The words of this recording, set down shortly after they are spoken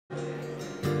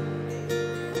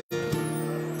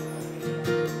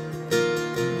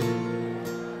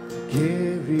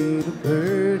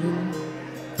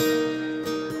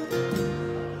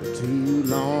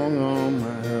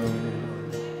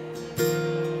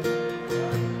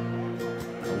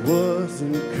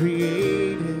wasn't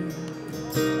created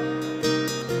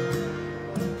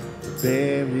to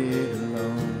bear it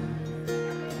alone.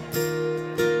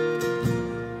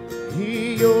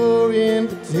 Hear your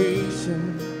invitation,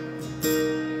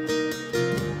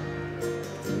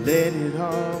 let it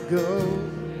all go.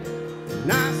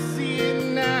 And I see it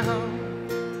now,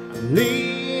 I'm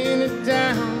laying it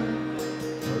down.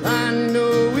 Well, I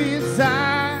know it's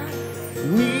I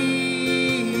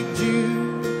need you.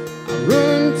 I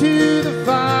run to the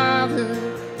Father,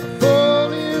 I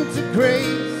fall into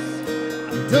grace.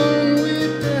 I'm done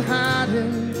with the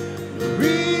hiding, no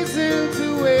reason to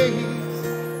waste.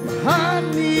 My heart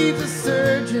needs a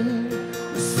surgeon,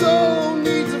 my soul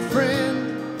needs a friend.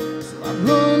 So I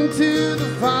run to the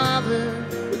Father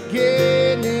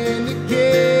again and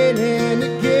again and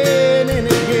again and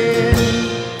again.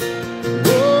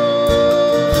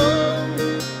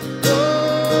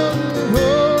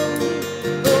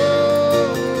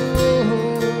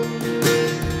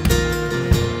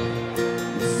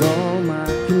 It's all my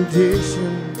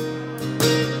condition.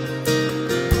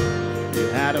 You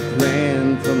had a plan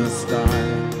from the start.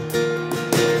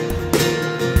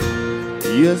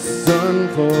 Your son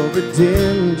for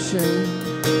redemption,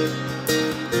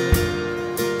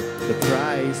 the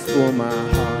price for my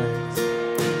heart.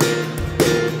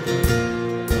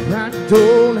 I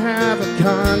don't have a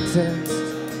context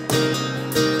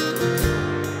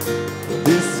for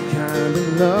this kind of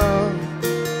love.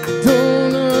 I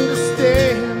don't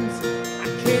understand, I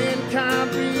can't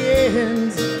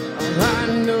comprehend. All I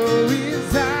know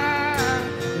is I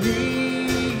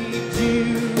need you.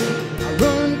 I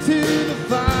run to the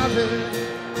Father,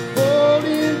 I fall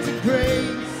into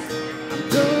grace. I'm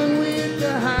done with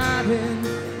the hiding,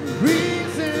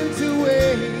 reason to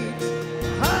wait.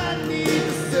 Heart needs a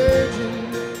surgeon,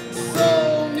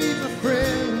 soul needs a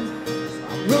friend. So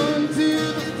I run to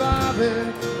the Father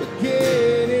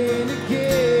again and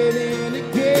again and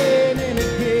again and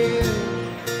again.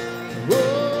 Whoa,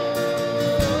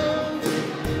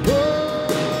 whoa,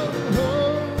 whoa,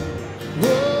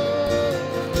 whoa,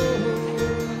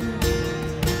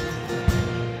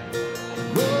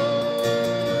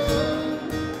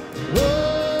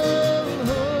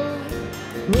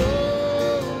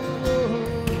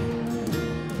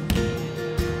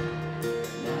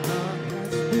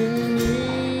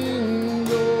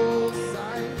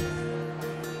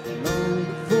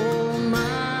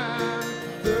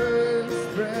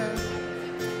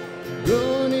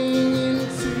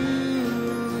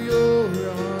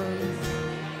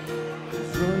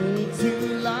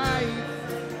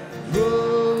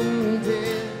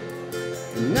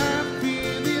 and I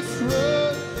feel this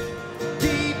rush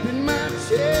deep in my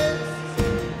chest.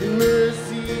 And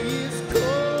mercy is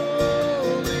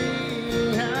calling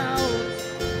out.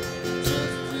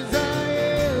 Just as I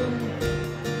am,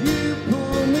 you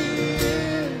pull me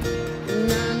in. And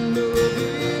I know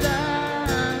that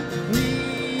I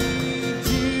need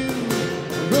you.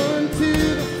 I run to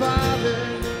the Father,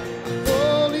 I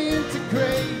fall into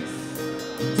grace.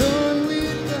 I'm done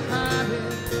with the hiding,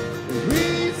 the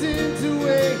reason to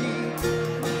wait.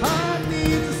 My heart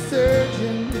needs a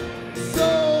surgeon,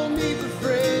 soul needs a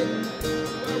friend. So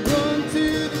I run to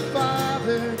the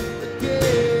Father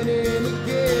again and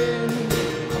again.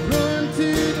 I run to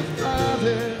the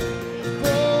Father,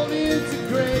 fall into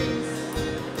grace.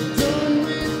 Done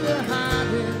with the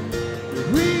hiding, the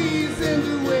reason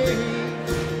to wait.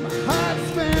 My heart's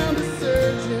found a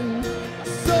surgeon, my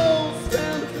soul's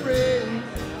found a friend.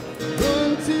 Run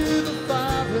to the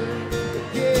Father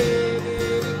again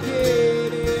and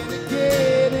again and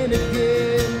again and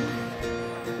again.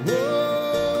 Whoa,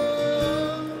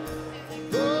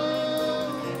 whoa,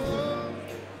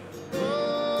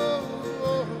 whoa,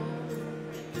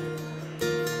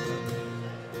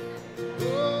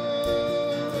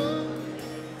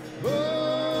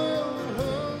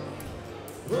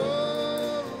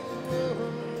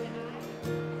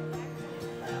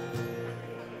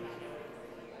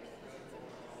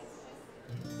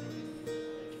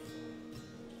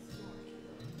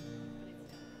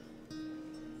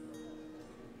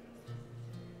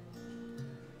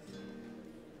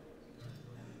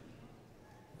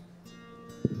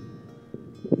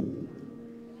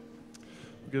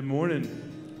 Good morning.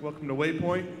 Welcome to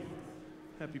Waypoint.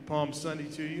 Happy Palm Sunday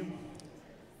to you.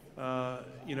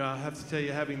 You know, I have to tell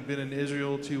you, having been in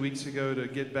Israel 2 weeks ago, to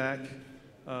get back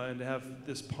and to have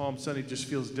this Palm Sunday just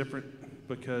feels different,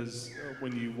 because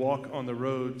when you walk on the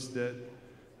roads that,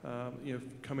 you know,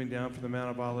 coming down from the Mount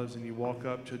of Olives and you walk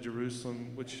up to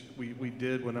Jerusalem, which we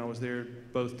did when I was there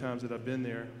both times that I've been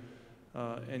there,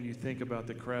 and you think about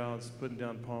the crowds putting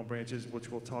down palm branches,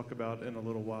 which we'll talk about in a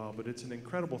little while, but it's an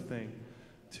incredible thing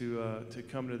to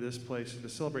come to this place and to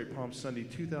celebrate Palm Sunday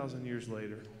 2,000 years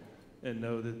later and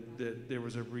know that there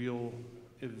was a real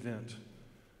event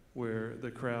where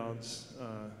the crowds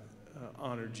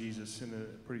honored Jesus in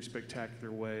a pretty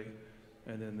spectacular way,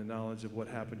 and then the knowledge of what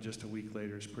happened just a week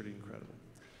later is pretty incredible.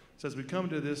 So as we come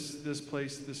to this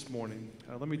place this morning,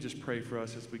 let me just pray for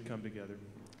us as we come together.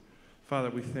 Father,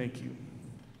 we thank you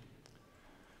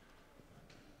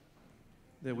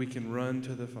that we can run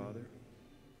to the Father,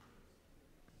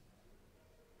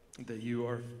 that you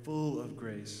are full of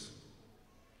grace,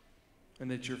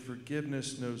 and that your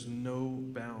forgiveness knows no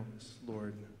bounds,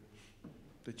 Lord,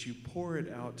 that you pour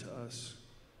it out to us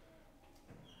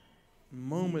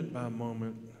moment by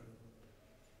moment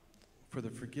for the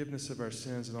forgiveness of our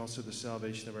sins and also the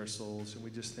salvation of our souls. And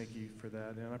we just thank you for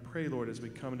that. And I pray, Lord, as we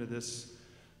come into this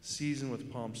season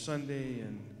with Palm Sunday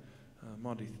and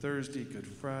Maundy Thursday, Good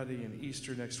Friday, and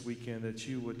Easter next weekend, that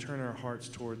you would turn our hearts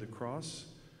toward the cross,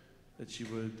 that you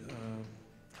would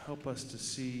help us to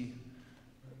see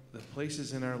the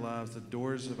places in our lives, the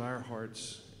doors of our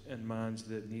hearts and minds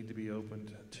that need to be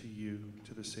opened to you,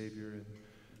 to the Savior. And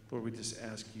Lord, we just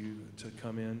ask you to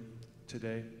come in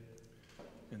today,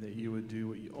 and that you would do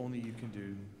what only you can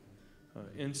do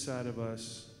inside of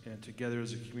us, and together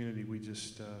as a community, we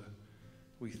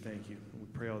thank you. We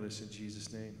pray all this in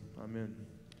Jesus' name. Amen.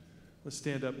 Let's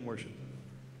stand up and worship.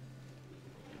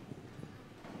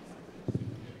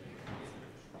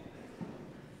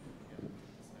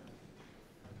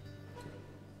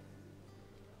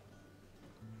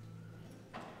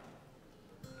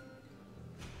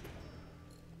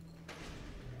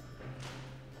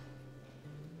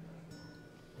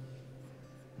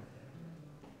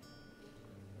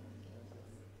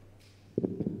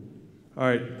 All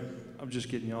right, I'm just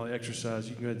getting y'all exercise.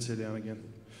 You can go ahead and sit down again.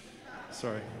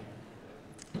 Sorry.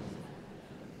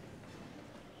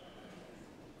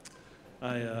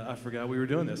 I forgot we were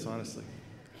doing this, honestly.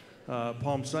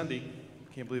 Palm Sunday,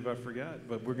 can't believe I forgot,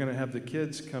 but we're going to have the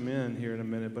kids come in here in a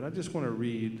minute. But I just want to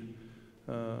read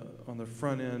on the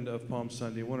front end of Palm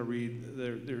Sunday. I want to read,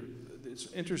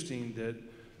 it's interesting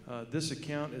that this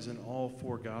account is in all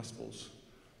four Gospels.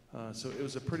 So it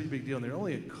was a pretty big deal. And there are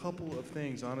only a couple of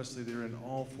things, honestly, that are in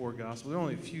all four Gospels. There are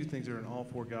only a few things that are in all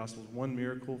four Gospels. One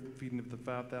miracle, feeding of the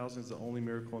 5,000, is the only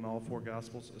miracle in all four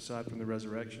Gospels, aside from the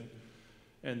resurrection.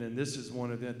 And then this is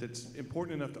one event that's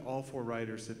important enough to all four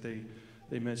writers that they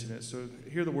mention it. So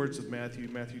hear the words of Matthew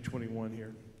 21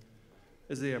 here.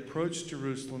 As they approached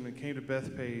Jerusalem and came to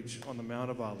Bethphage on the Mount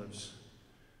of Olives,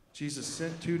 Jesus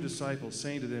sent 2 disciples,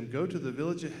 saying to them, "Go to the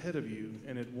village ahead of you,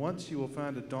 and at once you will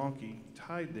find a donkey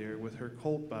tied there with her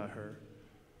colt by her.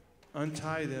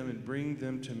 Untie them and bring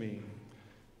them to me.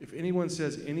 If anyone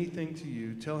says anything to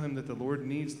you, tell him that the Lord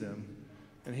needs them,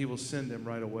 and he will send them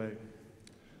right away."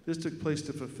 This took place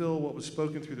to fulfill what was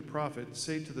spoken through the prophet.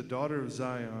 "Say to the daughter of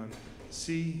Zion,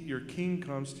 see, your king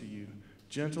comes to you,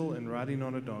 gentle and riding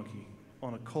on a donkey,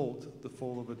 on a colt, the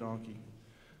foal of a donkey."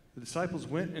 The disciples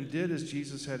went and did as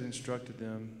Jesus had instructed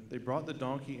them. They brought the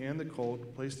donkey and the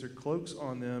colt, placed their cloaks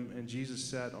on them, and Jesus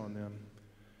sat on them.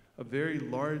 A very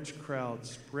large crowd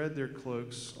spread their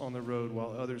cloaks on the road,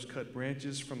 while others cut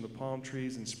branches from the palm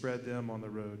trees and spread them on the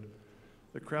road.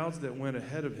 The crowds that went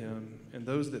ahead of him and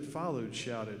those that followed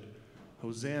shouted,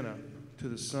 "Hosanna to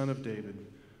the Son of David.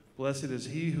 Blessed is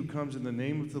he who comes in the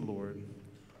name of the Lord.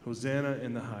 Hosanna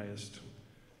in the highest."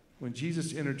 When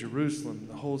Jesus entered Jerusalem,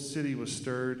 the whole city was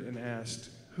stirred and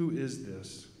asked, "Who is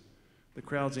this?" The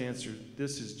crowds answered,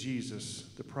 "This is Jesus,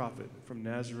 the prophet from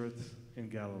Nazareth in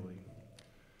Galilee."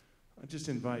 I just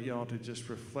invite y'all to just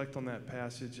reflect on that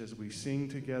passage as we sing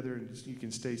together. And you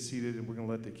can stay seated, and we're going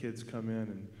to let the kids come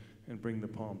in and bring the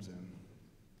palms in.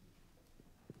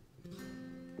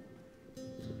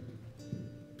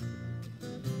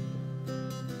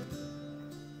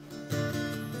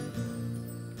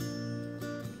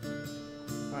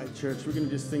 All right, church, we're going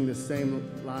to just sing the same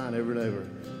line over and over.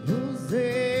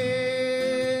 Hosanna,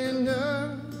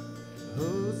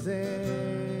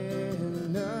 Hosanna,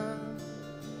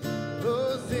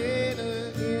 Hosanna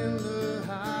in the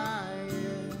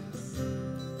highest.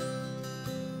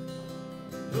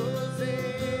 Hosanna,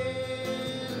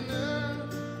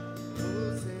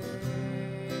 Hosanna,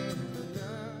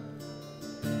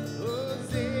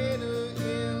 Hosanna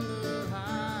in the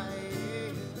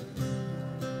highest.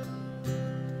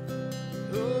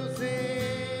 Hosanna,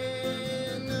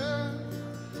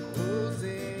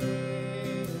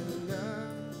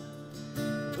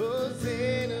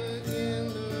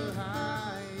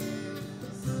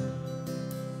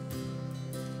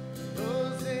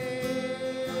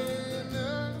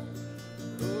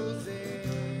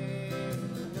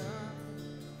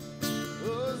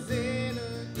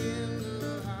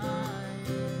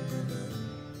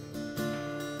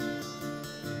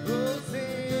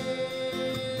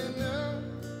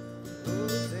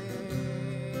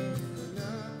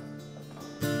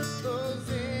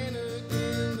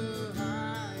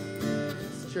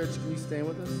 Church, can you stand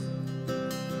with us?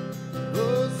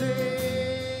 Hosanna,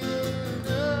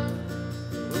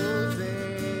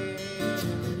 Hosanna,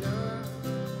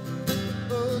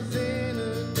 Hosanna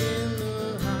in the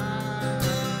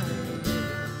highest.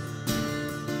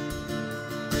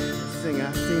 Sing, I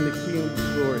sing the King of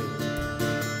Glory.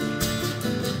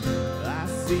 I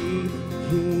see the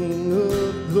King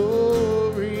of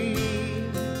Glory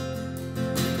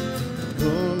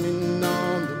coming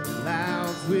on the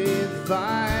clouds with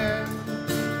fire.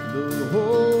 The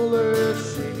whole earth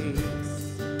shakes,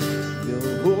 the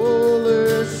whole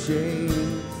earth shakes.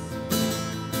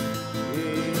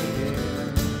 Yeah.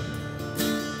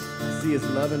 I see His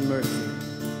love and mercy.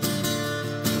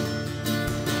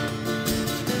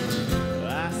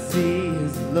 I see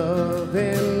His love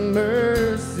and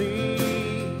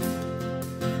mercy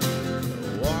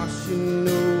washing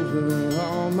over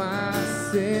all my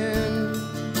sin.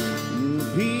 The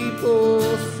people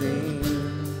sing,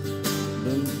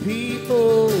 the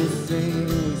people sing,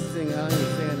 sing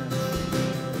Hosanna,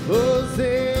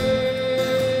 Hosanna,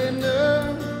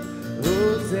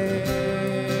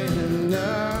 Hosanna,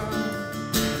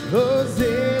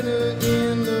 Hosanna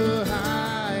in the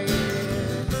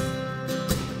highest.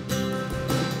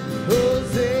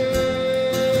 Hosanna,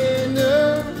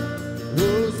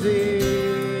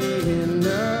 Hosanna,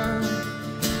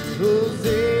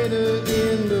 Hosanna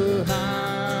in the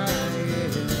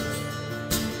highest.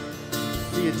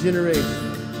 See a generation.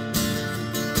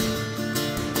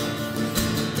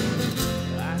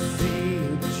 I see a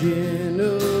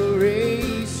generation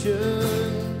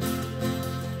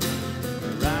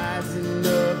rising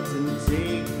up to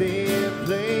take their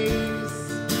place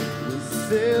with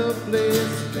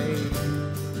selfless faith,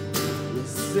 with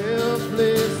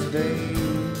selfless faith.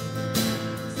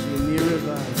 See a near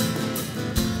revival.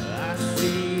 I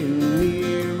see a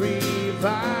near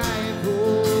revival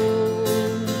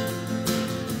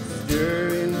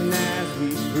stirring as we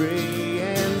pray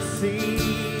and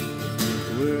seek.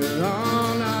 We're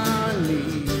on our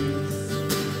knees.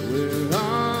 We're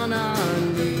on our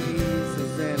knees.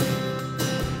 Hosanna,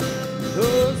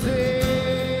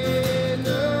 Hosanna,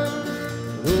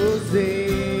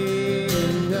 Hosanna,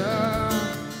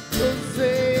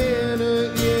 Hosanna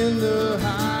in the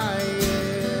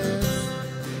highest.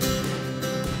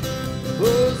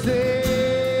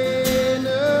 Hosanna,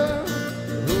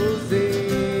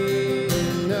 Hosanna,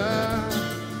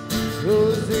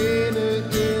 Hosanna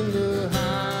in the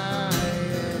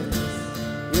highest.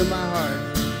 Heal my heart.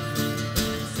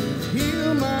 So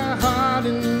heal my heart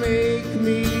and make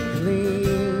me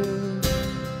clean.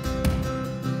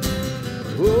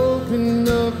 Open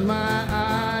up my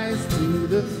eyes to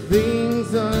the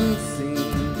things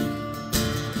unseen.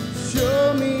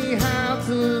 Show me how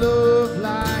to love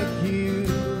like you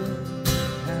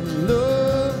and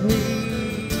love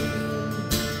me.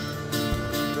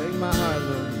 Break my heart,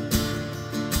 Lord.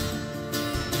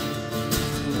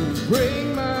 Break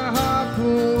my heart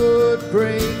for what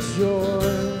breaks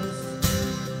yours.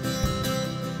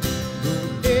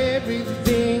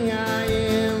 Everything I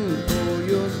am for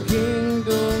your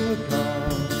kingdom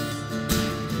cause.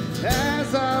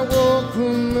 As I walk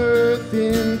from earth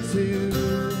into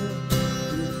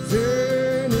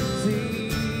eternity.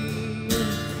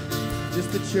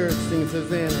 Just the church sings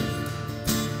Hosanna.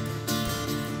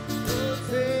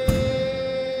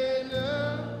 Hosanna,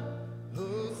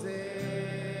 Hosanna,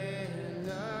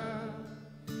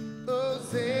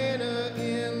 Hosanna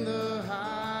in the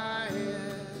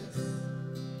highest.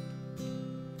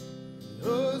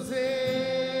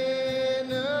 Hosanna,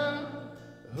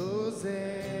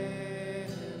 Hosanna,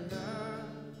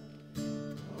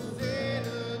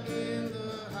 Hosanna in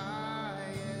the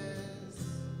highest.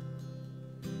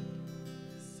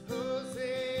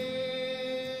 Hosanna,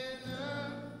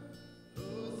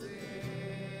 Hosanna,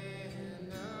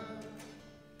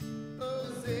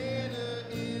 Hosanna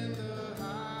in the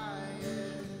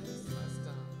highest. Last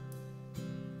time.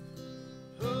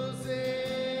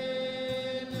 Hosanna,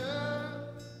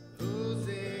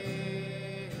 Hosanna,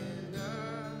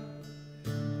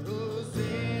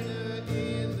 Hosanna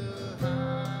in the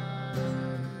highest.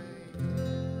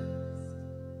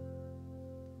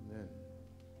 Amen.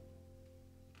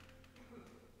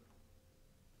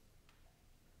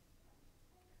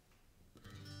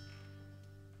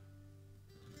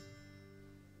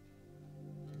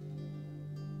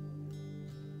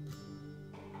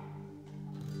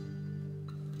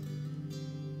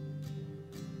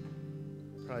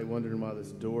 Probably wondering why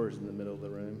this door is in the middle of the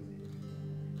room.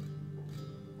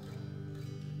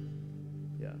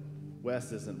 Yeah,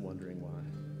 Wes isn't wondering why.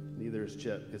 Neither is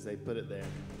Chip, because they put it there.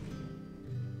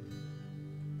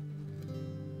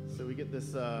 So we get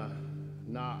this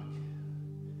knock,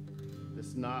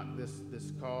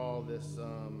 this call, this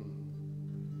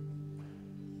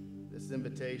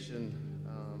invitation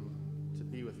to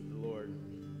be with the Lord.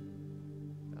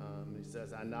 He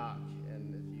says, "I knock,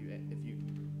 and if you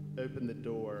open the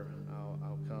door,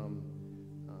 I'll come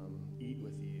eat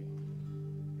with you."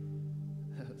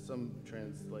 Some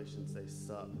translations say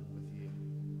sup with you.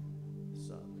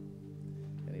 Sup.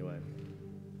 Anyway.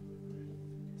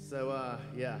 So,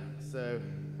 so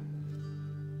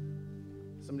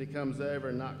somebody comes over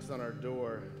and knocks on our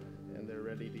door and they're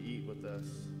ready to eat with us.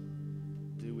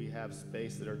 Do we have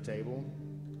space at our table?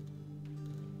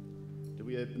 Do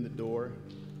we open the door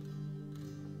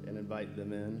and invite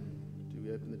them in? Do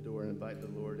we open the door and invite the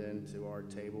Lord into our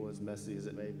table, as messy as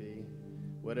it may be?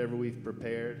 Whatever we've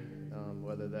prepared,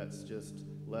 whether that's just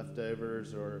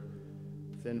leftovers or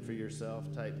fend for yourself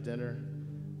type dinner.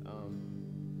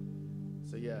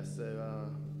 So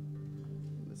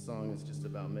this song is just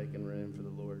about making room for the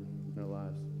Lord in our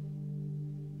lives.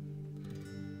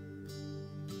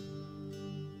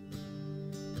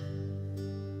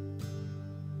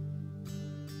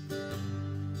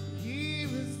 Here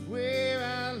is where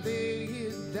I lay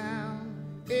it down,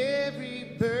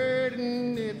 every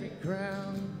burden, every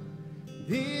crown.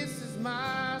 This is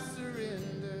my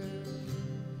surrender.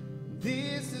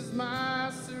 This is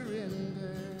my surrender.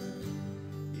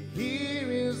 Here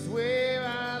is where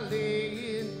I lay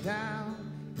it down,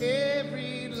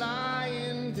 every lie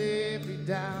and every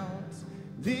doubt.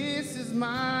 This is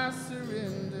my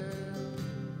surrender.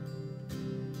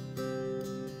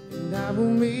 And I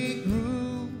will make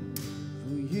room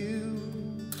for you.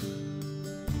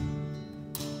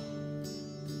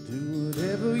 Do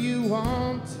whatever you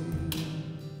want to.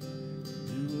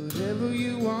 Do whatever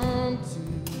you want to,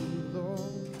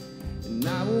 Lord. And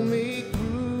I will make room.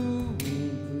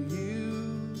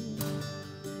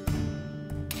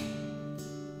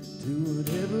 Do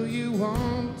whatever you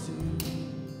want to.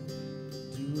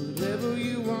 Do whatever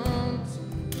you want to,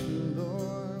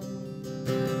 Lord.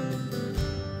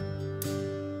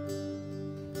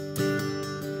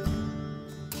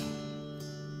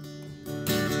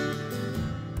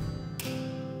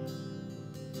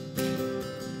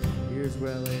 Here's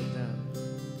where I lay it down.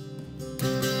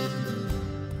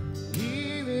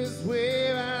 Here is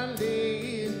where I lay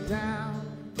it down,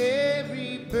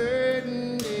 every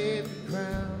burden, every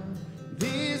crown.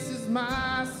 This is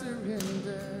my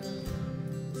surrender.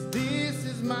 This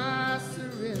is my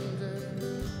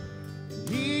surrender.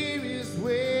 Here is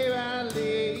where I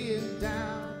lay it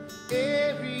down,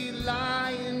 every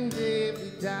lie and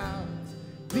every doubt.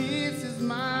 This is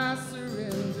my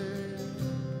surrender.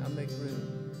 I'll make room.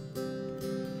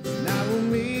 And I will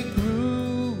make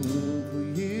room for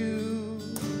you.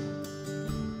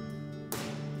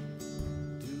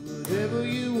 Do whatever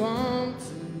you want to.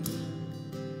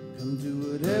 Come do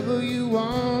whatever you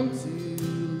want to,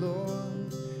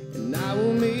 Lord. And I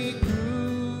will make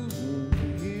room for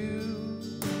you.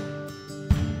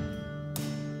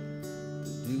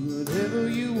 Do whatever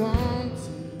you want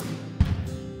to.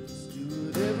 Just do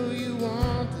whatever you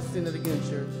want to. Sing it again,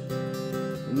 church.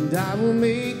 And I will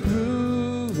make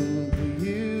room for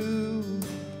you.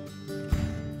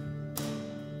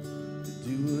 To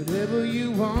do whatever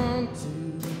you want to.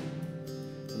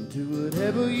 And do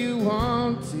whatever you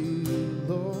want to,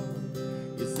 Lord.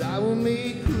 Yes, I will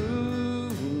make room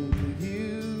for you.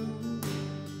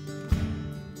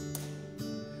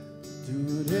 Do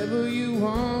whatever you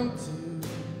want to.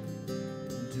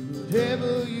 Do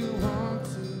whatever you want to.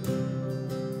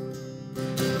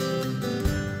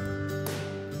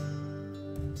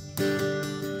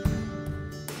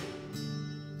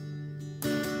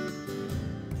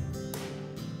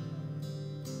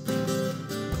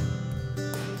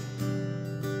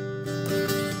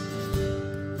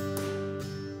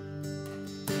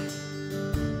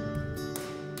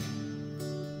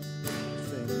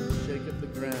 Sing, shake up the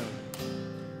ground.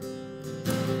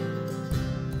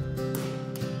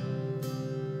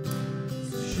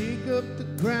 Shake up the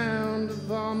ground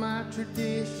of all my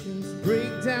traditions,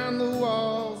 break down the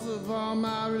walls of all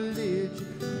my religion.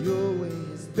 Your way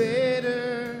is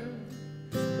better,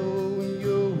 oh, and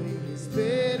your way is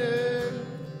better.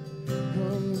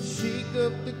 Come shake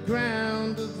up the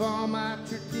ground of all my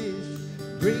traditions,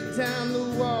 break down the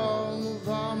wall of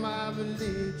all my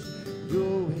religion.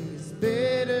 Your way is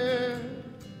better,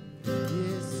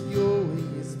 yes, your way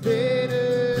is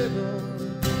better,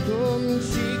 Lord. Come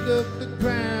shake up the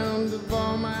ground of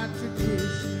all my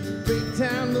tradition, break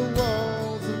down the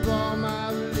walls of all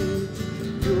my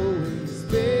religion. Your way is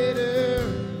better,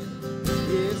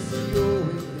 yes, your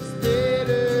way is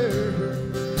better.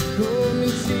 Come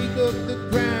and shake up the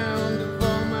ground of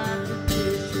all my tradition.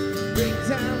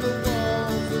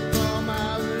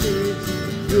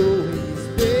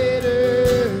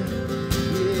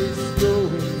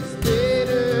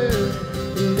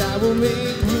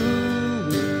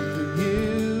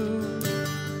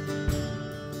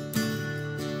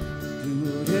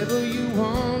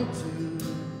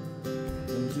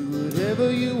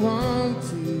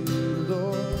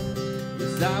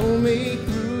 will make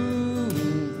room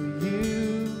for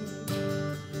you.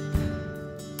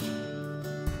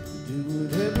 Do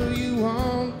whatever you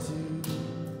want to.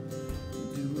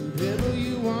 Do whatever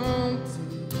you want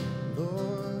to,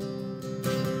 Lord.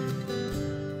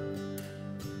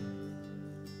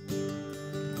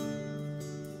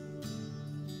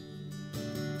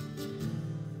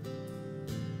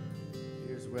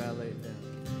 Here's where I lay it down.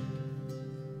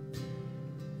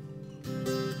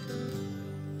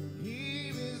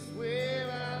 Here is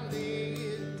where I lay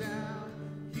it down.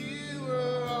 You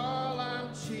are all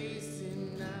I'm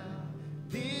chasing now.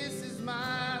 This is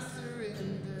my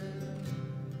surrender.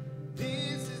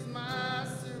 This is my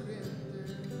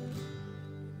surrender.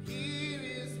 Here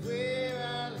is where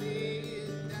I lay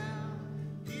it down.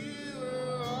 You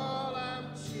are all I'm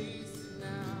chasing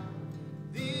now.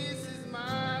 This is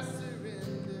my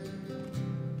surrender.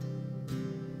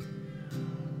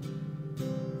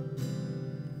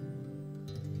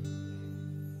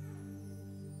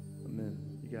 Amen.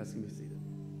 You guys can be seated.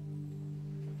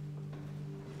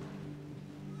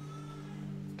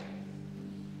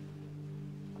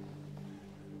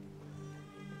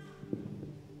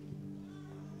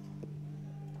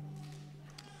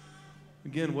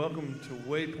 Again, welcome to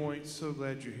Waypoint. So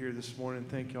glad you're here this morning.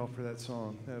 Thank y'all for that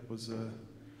song.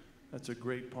 That's a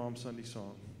great Palm Sunday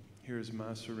song. Here is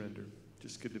my surrender.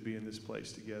 Just good to be in this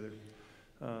place together.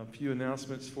 A few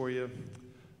announcements for you.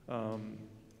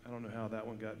 I don't know how that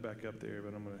one got back up there,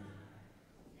 but I'm going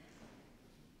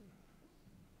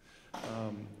to.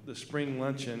 The spring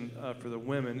luncheon for the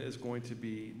women is going to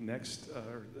be next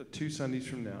 2 Sundays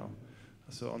from now.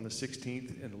 So on the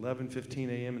 16th at 11:15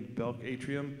 a.m. in Belk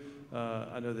Atrium.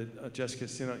 I know that Jessica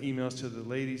sent out emails to the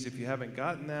ladies. If you haven't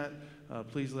gotten that,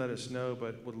 please let us know.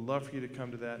 But would love for you to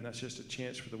come to that. And that's just a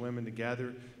chance for the women to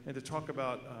gather and to talk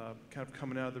about kind of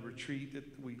coming out of the retreat that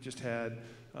we just had,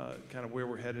 kind of where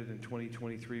we're headed in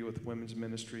 2023 with women's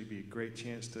ministry. Be a great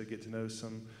chance to get to know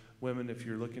some women if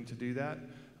you're looking to do that.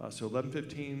 So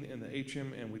 11:15 in the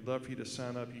atrium, and we'd love for you to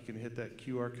sign up. You can hit that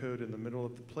QR code in the middle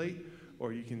of the plate,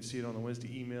 or you can see it on the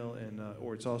Wednesday email, and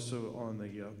or it's also on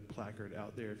the placard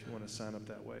out there if you want to sign up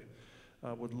that way.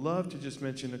 Would love to just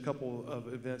mention a couple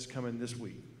of events coming this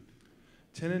week.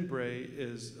 Ten and Bray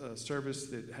is a service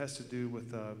that has to do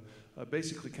with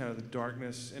basically kind of the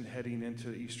darkness and heading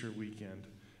into Easter weekend.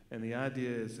 And the idea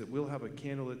is that we'll have a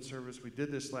candlelit service. We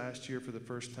did this last year for the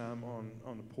first time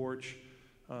on the porch.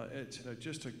 It's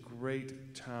just a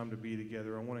great time to be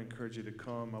together. I want to encourage you to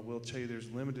come. I will tell you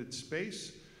there's limited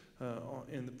space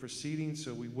in the proceedings,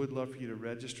 so we would love for you to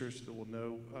register so that we'll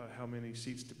know how many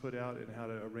seats to put out and how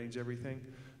to arrange everything.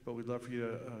 But we'd love for you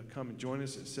to come and join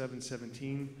us at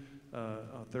 7:17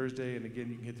 on Thursday. And again,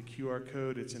 you can hit the QR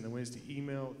code. It's in the Wednesday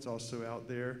email. It's also out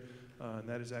there. And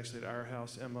that is actually at our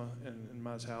house, Emma and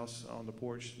my house on the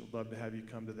porch. We'd love to have you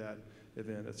come to that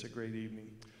event. It's a great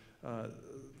evening.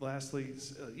 Lastly,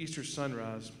 Easter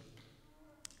sunrise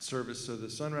service. So the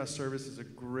sunrise service is a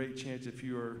great chance if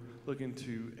you are looking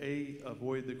to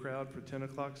avoid the crowd for 10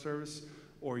 o'clock service,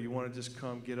 or you want to just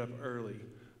come get up early,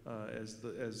 as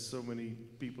so many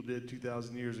people did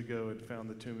 2,000 years ago and found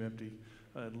the tomb empty.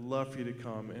 I'd love for you to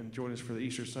come and join us for the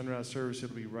Easter sunrise service.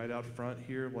 It'll be right out front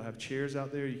here. We'll have chairs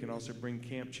out there. You can also bring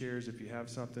camp chairs if you have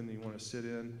something you want to sit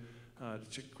in.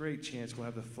 It's a great chance. We'll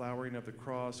have the flowering of the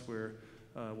cross where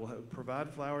we'll provide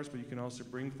flowers, but you can also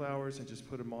bring flowers and just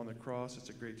put them on the cross. It's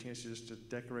a great chance just to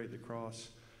decorate the cross.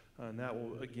 And that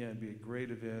will, again, be a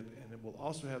great event. And it will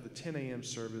also have the 10 a.m.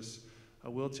 service. I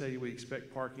will tell you we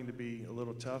expect parking to be a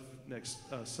little tough next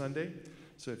Sunday.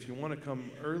 So if you want to come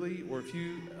early, or if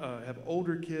you have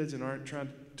older kids and aren't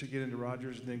trying to get into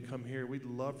Rogers and then come here, we'd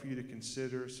love for you to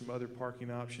consider some other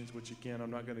parking options, which, again, I'm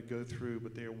not going to go through,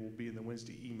 but there will be in the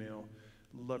Wednesday email.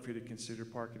 Love for you to consider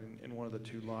parking in one of the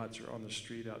 2 lots, or on the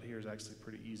street out here is actually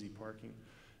pretty easy parking.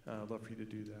 Love for you to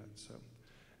do that. So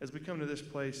as we come to this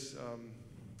place,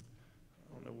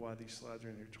 I don't know why these slides are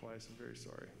in here twice. I'm very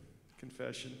sorry.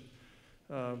 Confession.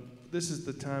 This is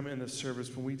the time in the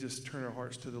service when we just turn our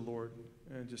hearts to the Lord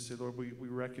and just say, Lord, we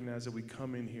recognize that we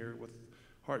come in here with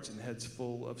hearts and heads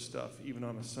full of stuff, even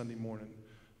on a Sunday morning.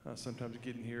 Sometimes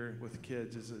getting here with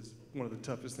kids is one of the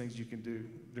toughest things you can do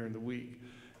during the week.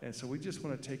 And so we just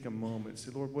want to take a moment and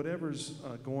say, Lord, whatever's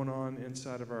going on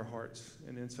inside of our hearts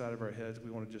and inside of our heads, we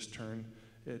want to just turn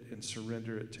it and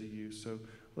surrender it to you. So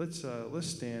let's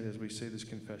stand as we say this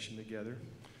confession together.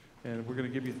 And we're going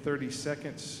to give you 30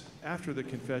 seconds. After the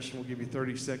confession, we'll give you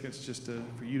 30 seconds just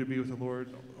for you to be with the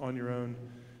Lord on your own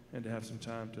and to have some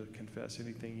time to confess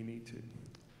anything you need to.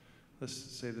 Let's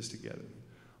say this together.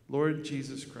 Lord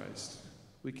Jesus Christ,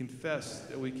 we confess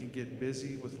that we can get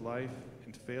busy with life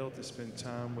and fail to spend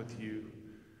time with you.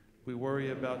 We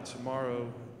worry about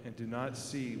tomorrow and do not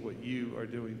see what you are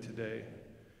doing today.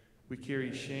 We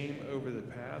carry shame over the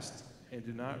past and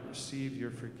do not receive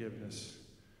your forgiveness.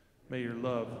 May your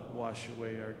love wash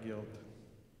away our guilt.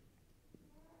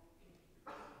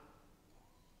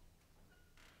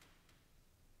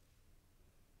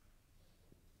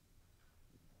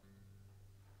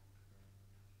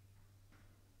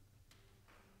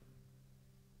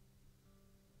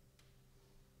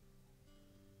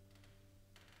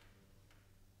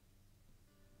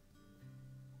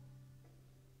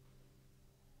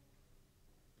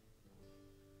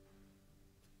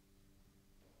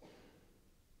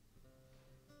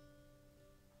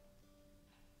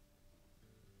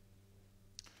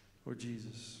 Lord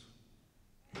Jesus,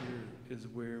 here is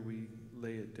where we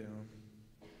lay it down.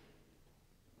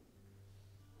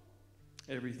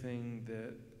 Everything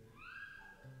that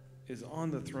is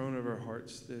on the throne of our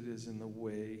hearts that is in the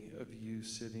way of you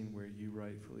sitting where you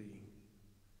rightfully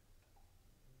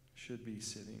should be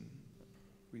sitting.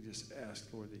 We just ask,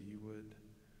 Lord, that you would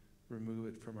remove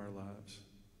it from our lives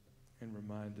and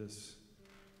remind us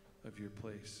of your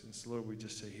place. And so, Lord, we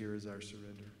just say, here is our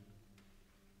surrender.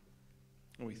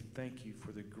 And we thank you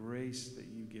for the grace that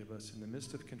you give us. In the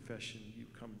midst of confession, you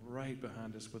come right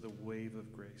behind us with a wave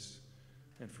of grace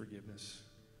and forgiveness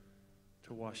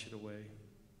to wash it away.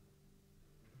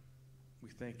 We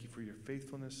thank you for your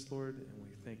faithfulness, Lord, and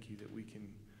we thank you that we can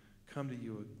come to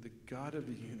you, the God of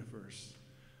the universe,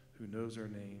 who knows our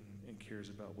name and cares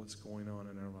about what's going on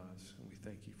in our lives. And we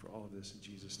thank you for all of this in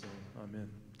Jesus' name.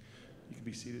 Amen. You can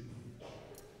be seated.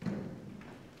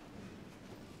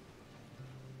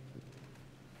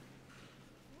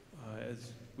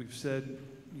 As we've said,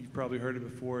 you've probably heard it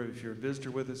before. If you're a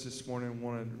visitor with us this morning, I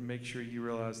want to make sure you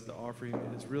realize the offering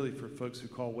is really for folks who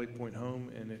call Waypoint home.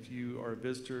 And if you are a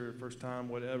visitor, first time,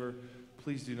 whatever,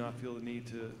 please do not feel the need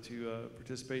to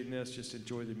participate in this. Just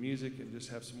enjoy the music and just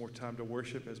have some more time to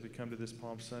worship as we come to this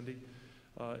Palm Sunday.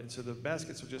 And so the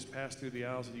baskets will just pass through the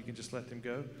aisles and you can just let them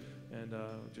go. And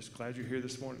just glad you're here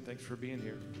this morning. Thanks for being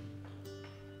here.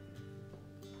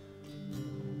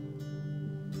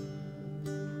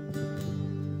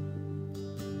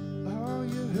 Are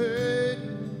you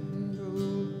hurting,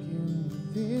 broken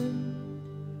within,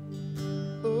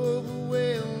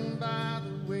 overwhelmed by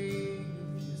the weight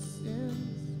of your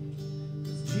sins?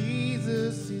 'Cause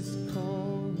Jesus is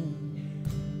calling.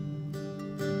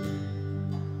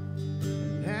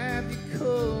 Have you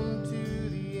come to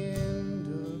the end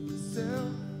of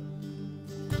yourself?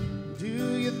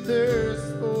 Do you thirst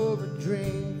for a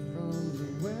drink from the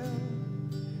well?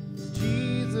 'Cause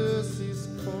Jesus is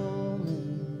calling.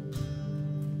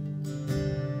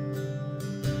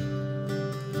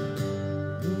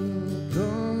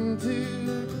 Come to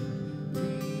the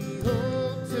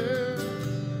altar.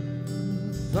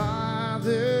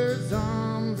 Father's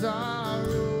arms are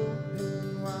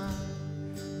open wide.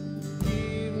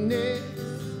 Forgiveness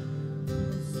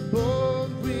is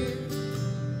bought with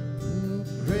the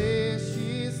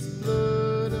precious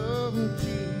blood of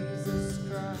Jesus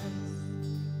Christ.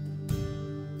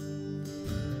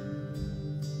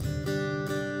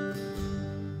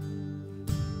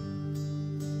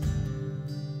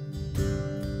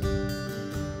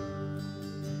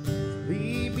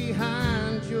 Leave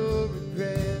behind your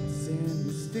regrets and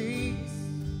mistakes.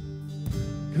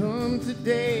 Come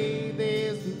today,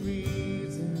 there's no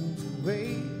reason to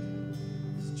wait.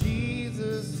 'Cause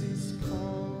Jesus is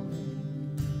calling.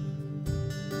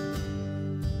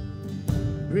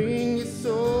 Bring your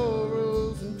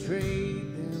sorrows and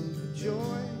trade them for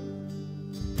joy.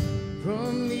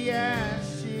 From the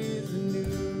ashes, a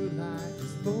new life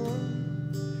is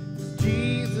born. 'Cause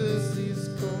Jesus is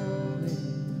calling.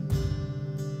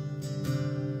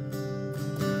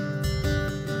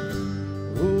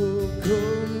 Oh,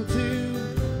 come to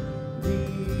the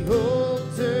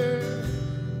altar.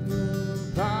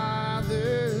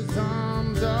 Father's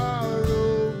arms are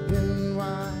open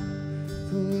wide.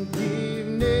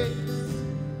 Forgiveness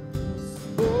is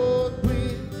bought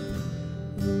with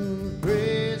the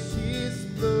precious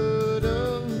blood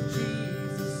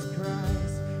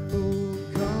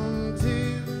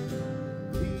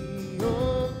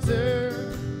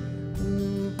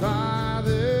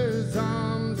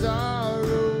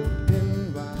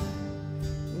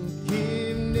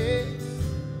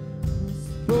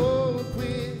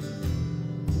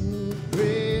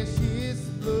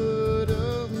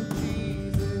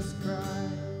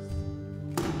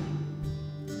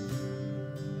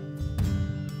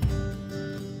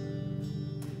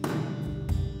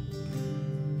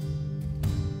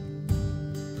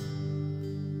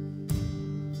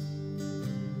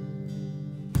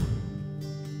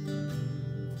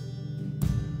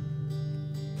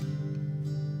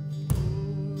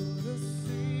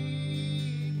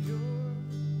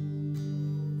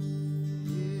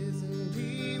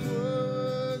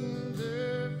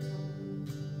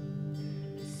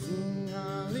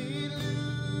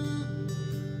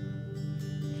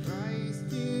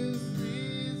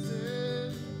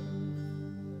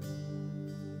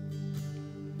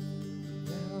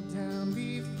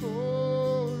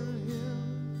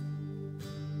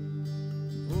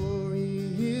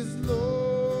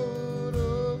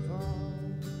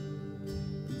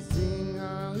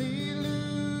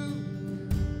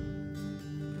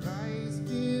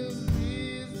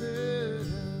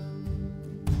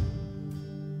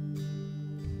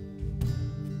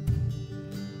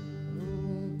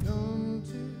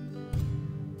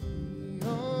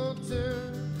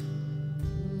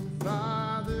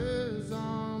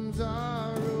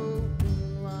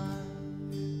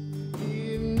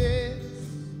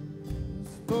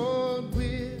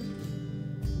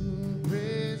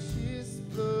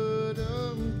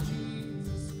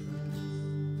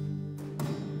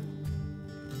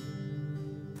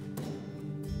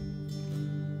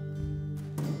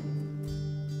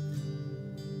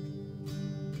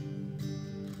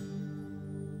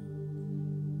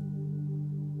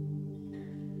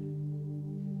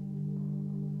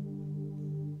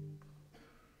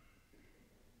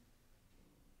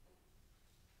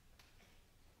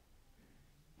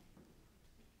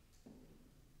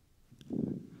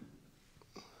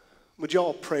Would you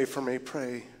all pray for me?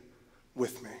 Pray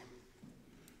with me.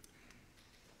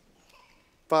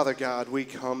 Father God, we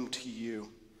come to you.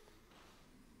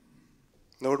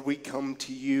 Lord, we come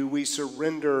to you. We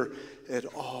surrender it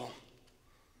all.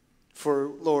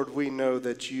 For, Lord, we know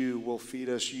that you will feed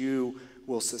us. You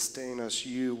will sustain us.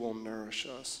 You will nourish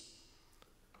us.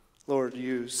 Lord,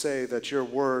 you say that your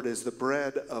word is the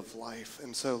bread of life.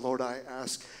 And so, Lord, I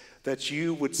ask that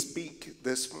you would speak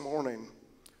this morning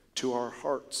to our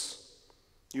hearts.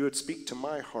 You would speak to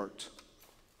my heart.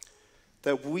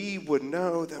 That we would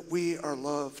know that we are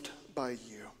loved by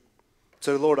you.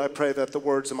 So, Lord, I pray that the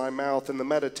words of my mouth and the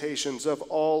meditations of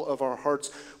all of our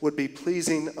hearts would be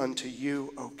pleasing unto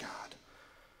you, O God,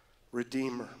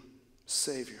 Redeemer,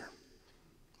 Savior.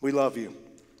 We love you.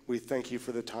 We thank you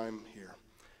for the time here.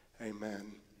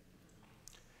 Amen.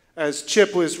 As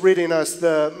Chip was reading us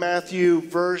the Matthew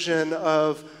version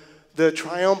of the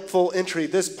triumphal entry,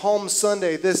 this Palm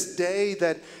Sunday, this day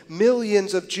that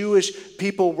millions of Jewish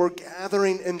people were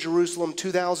gathering in Jerusalem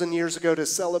 2,000 years ago to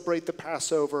celebrate the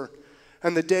Passover,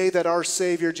 and the day that our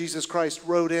Savior, Jesus Christ,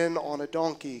 rode in on a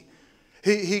donkey.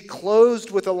 He closed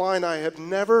with a line I have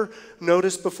never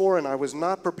noticed before, and I was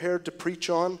not prepared to preach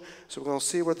on, so we're going to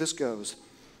see where this goes.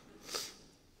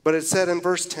 But it said in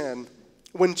verse 10,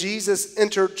 when Jesus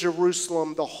entered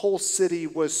Jerusalem, the whole city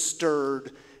was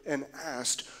stirred and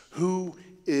asked, "Who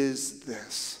is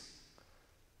this?"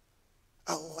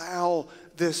 Allow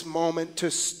this moment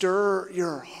to stir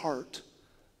your heart.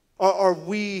 Are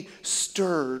we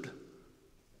stirred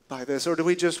by this? Or do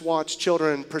we just watch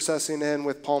children processing in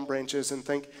with palm branches and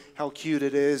think how cute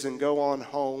it is and go on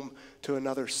home to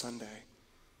another Sunday?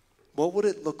 What would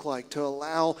it look like to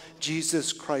allow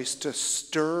Jesus Christ to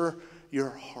stir your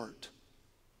heart?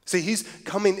 See, he's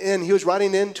coming in. He was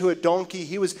riding into a donkey.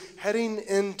 He was heading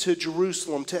into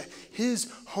Jerusalem, to his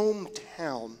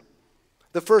hometown.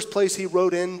 The first place he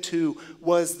rode into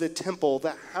was the temple,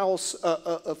 the house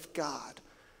of God,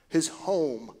 his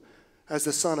home as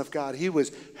the Son of God. He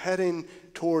was heading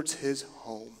towards his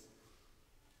home.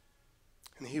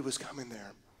 And he was coming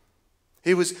there.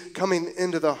 He was coming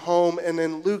into the home, and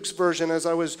in Luke's version, as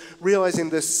I was realizing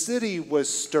the city was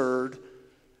stirred,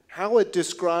 how it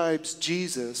describes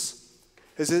Jesus,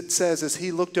 as it says, as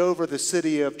he looked over the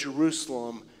city of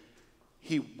Jerusalem,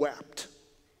 he wept.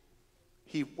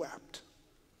 He wept.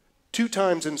 2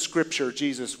 times in Scripture,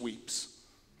 Jesus weeps.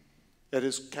 That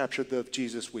is captured of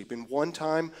Jesus weeping. One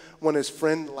time, when his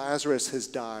friend Lazarus has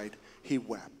died, he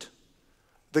wept.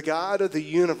 The God of the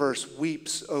universe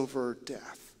weeps over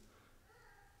death.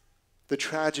 The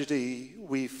tragedy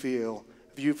we feel.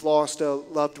 If you've lost a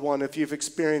loved one, if you've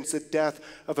experienced the death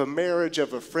of a marriage,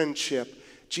 of a friendship,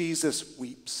 Jesus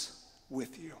weeps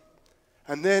with you.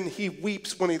 And then he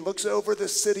weeps when he looks over the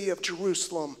city of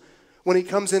Jerusalem. When he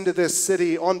comes into this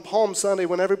city on Palm Sunday,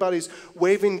 when everybody's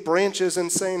waving branches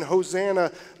and saying,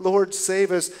 "Hosanna, Lord,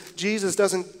 save us," Jesus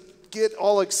doesn't get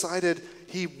all excited.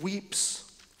 He weeps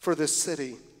for this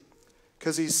city.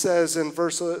 Because he says in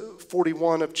verse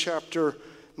 41 of chapter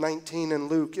 19 in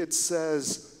Luke, it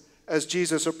says, as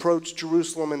Jesus approached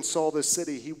Jerusalem and saw the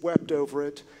city, he wept over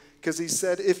it. Because he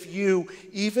said, if you,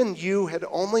 even you, had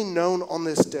only known on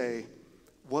this day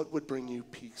what would bring you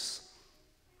peace.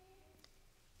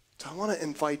 So I want to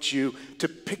invite you to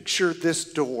picture this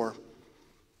door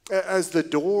as the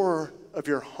door of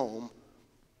your home,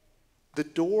 the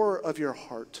door of your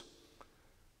heart,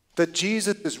 that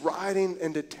Jesus is riding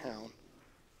into town,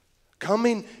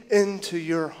 coming into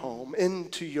your home,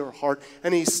 into your heart,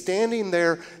 and he's standing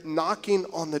there knocking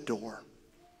on the door.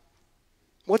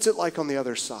 What's it like on the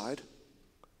other side?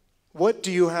 What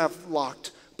do you have locked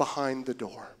behind the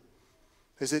door?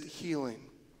 Is it healing?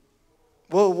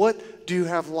 Well, what do you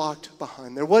have locked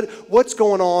behind there? What's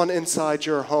going on inside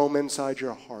your home, inside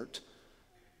your heart?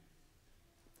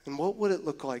 And what would it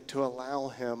look like to allow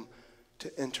him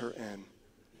to enter in?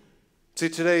 See,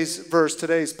 today's verse,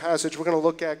 today's passage we're going to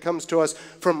look at comes to us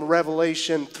from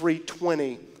Revelation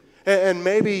 3:20. And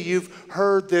maybe you've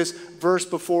heard this verse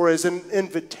before as an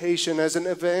invitation, as an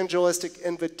evangelistic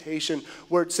invitation,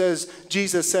 where it says,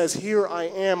 Jesus says, "Here I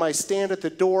am, I stand at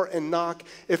the door and knock.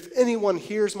 If anyone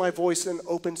hears my voice and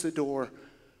opens the door,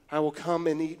 I will come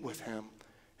and eat with him,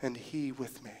 and he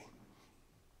with me."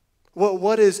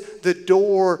 What is the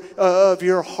door of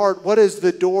your heart? What is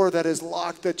the door that is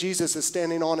locked that Jesus is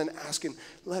standing on and asking,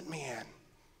 "Let me in.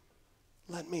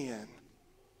 Let me in.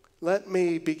 Let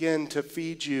me begin to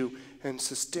feed you and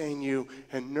sustain you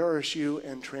and nourish you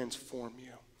and transform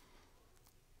you."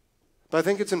 But I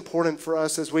think it's important for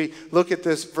us as we look at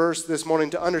this verse this morning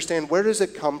to understand, where does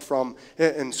it come from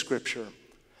in Scripture?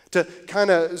 to kind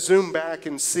of zoom back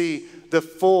and see the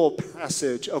full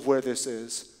passage of where this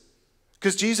is.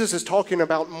 Because Jesus is talking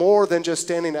about more than just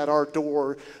standing at our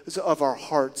door of our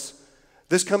hearts.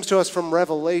 This comes to us from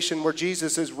Revelation, where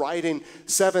Jesus is writing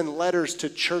 7 letters to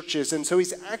churches. And so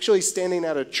he's actually standing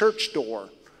at a church door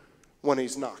when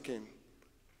he's knocking.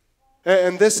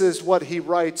 And this is what he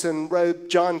writes, and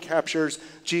John captures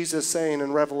Jesus saying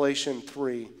in Revelation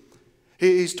 3.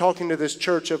 He's talking to this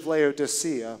church of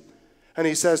Laodicea. And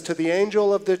he says, "To the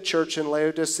angel of the church in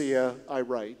Laodicea I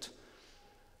write,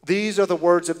 these are the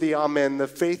words of the Amen, the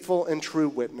faithful and true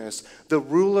witness, the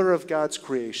ruler of God's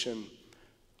creation.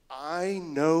 I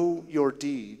know your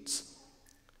deeds,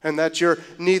 and that you're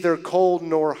neither cold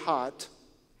nor hot.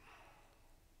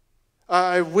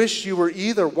 I wish you were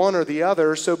either one or the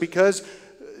other, so because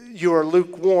you are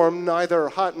lukewarm, neither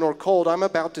hot nor cold, I'm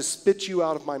about to spit you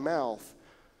out of my mouth.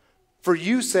 For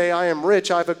you say, I am rich,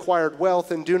 I've acquired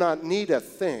wealth, and do not need a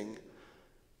thing.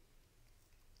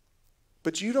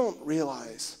 But you don't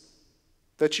realize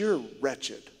that you're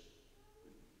wretched.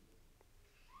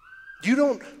 You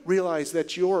don't realize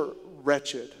that you're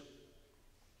wretched,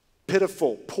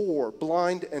 pitiful, poor,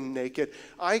 blind, and naked.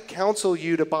 I counsel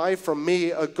you to buy from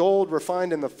me a gold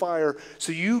refined in the fire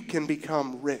so you can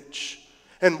become rich,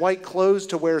 and white clothes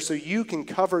to wear so you can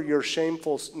cover your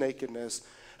shameful nakedness,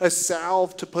 a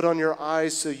salve to put on your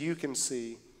eyes so you can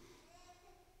see.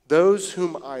 Those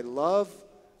whom I love,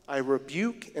 I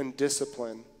rebuke and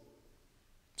discipline.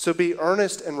 So be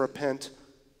earnest and repent.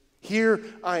 Here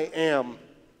I am.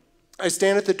 I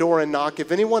stand at the door and knock.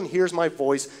 If anyone hears my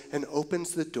voice and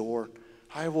opens the door,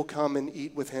 I will come and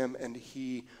eat with him and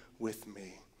he with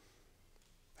me."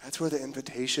 That's where the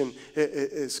invitation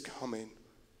is coming.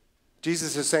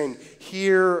 Jesus is saying,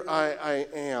 here I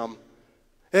am.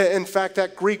 In fact,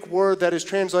 that Greek word that is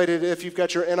translated, if you've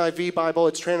got your NIV Bible,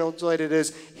 it's translated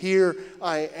as here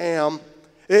I am.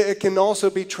 It can also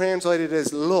be translated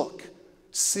as look,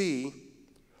 see,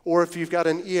 or if you've got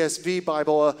an ESV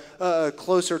Bible, a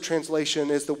closer translation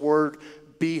is the word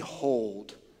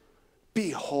behold.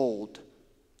 Behold,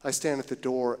 I stand at the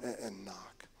door and knock.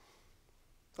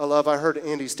 I heard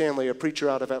Andy Stanley, a preacher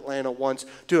out of Atlanta, once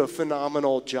do a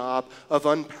phenomenal job of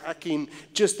unpacking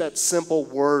just that simple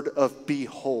word of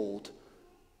behold.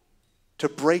 To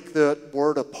break the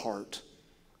word apart.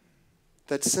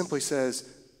 That simply says,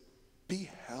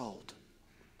 beheld.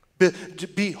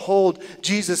 Behold,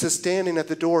 Jesus is standing at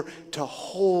the door to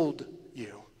hold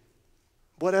you.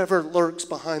 Whatever lurks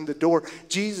behind the door,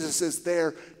 Jesus is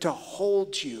there to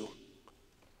hold you.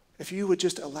 If you would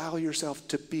just allow yourself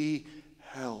to be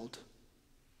held.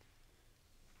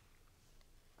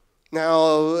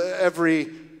 Now, every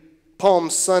Palm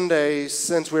Sunday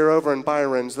since we were over in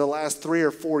Byron's, the last 3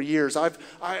 or 4 years,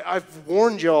 I've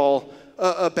warned y'all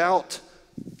about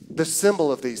the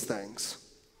symbol of these things.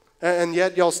 And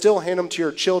yet y'all still hand them to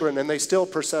your children and they still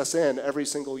process in every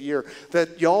single year.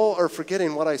 That y'all are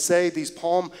forgetting what I say these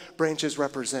palm branches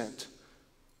represent.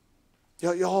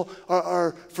 Y'all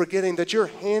are forgetting that you're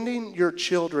handing your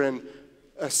children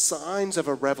signs of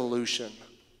a revolution.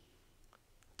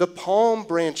 The palm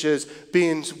branches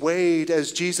being waved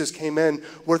as Jesus came in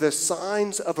were the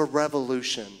signs of a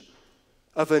revolution,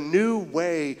 of a new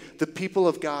way the people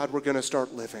of God were going to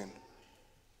start living,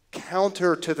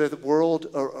 counter to the world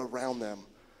around them.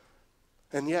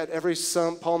 And yet every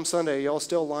Palm Sunday, y'all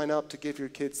still line up to give your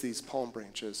kids these palm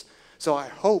branches. So I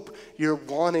hope you're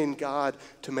wanting God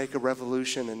to make a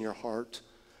revolution in your heart,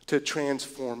 to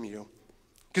transform you.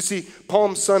 Because see,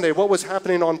 Palm Sunday, what was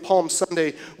happening on Palm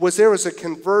Sunday was there was a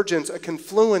convergence, a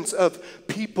confluence of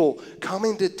people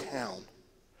coming to town,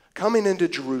 coming into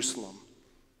Jerusalem.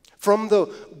 From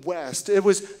the west, it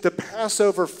was the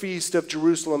Passover feast of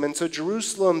Jerusalem. And so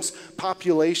Jerusalem's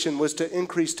population was to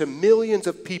increase to millions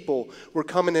of people were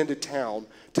coming into town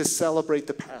to celebrate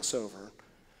the Passover.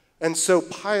 And so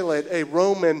Pilate, a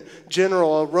Roman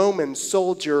general, a Roman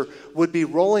soldier, would be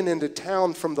rolling into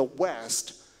town from the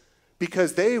west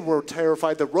because they were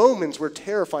terrified. The Romans were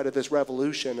terrified of this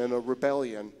revolution and a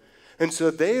rebellion. And so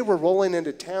they were rolling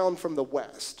into town from the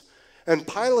west. And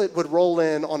Pilate would roll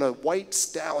in on a white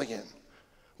stallion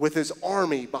with his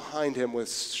army behind him with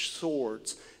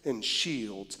swords and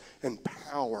shields and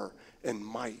power and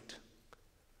might.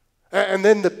 And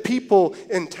then the people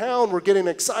in town were getting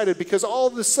excited because all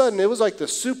of a sudden it was like the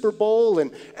Super Bowl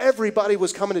and everybody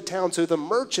was coming to town. So the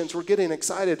merchants were getting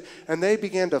excited and they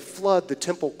began to flood the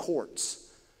temple courts.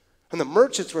 And the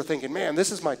merchants were thinking, man,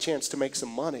 this is my chance to make some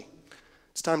money.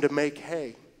 It's time to make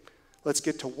hay. Let's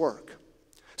get to work.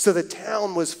 So the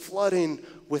town was flooding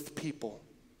with people.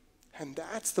 And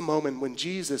that's the moment when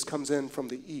Jesus comes in from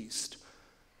the east.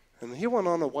 And he went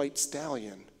on a white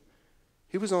stallion.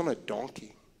 He was on a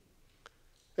donkey.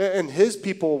 And his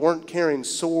people weren't carrying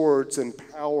swords and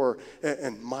power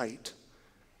and might.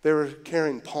 They were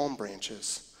carrying palm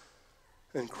branches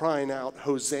and crying out,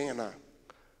 Hosanna,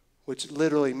 which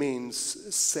literally means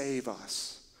save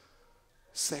us.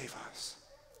 Save us.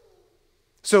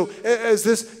 So as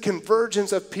this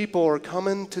convergence of people are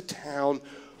coming to town,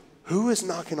 who is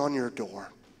knocking on your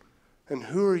door? And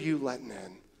who are you letting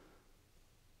in?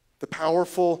 The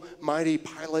powerful, mighty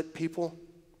Pilate people?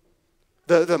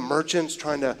 The merchants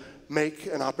trying to make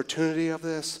an opportunity of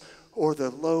this? Or the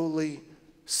lowly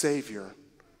Savior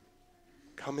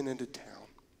coming into town?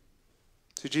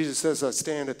 So Jesus says, I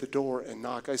stand at the door and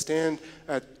knock. I stand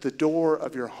at the door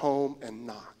of your home and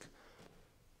knock.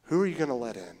 Who are you going to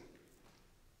let in?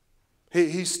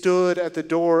 He stood at the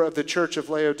door of the church of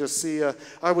Laodicea.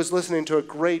 I was listening to a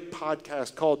great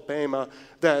podcast called Bema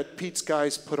that Pete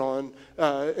Skies put on,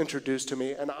 introduced to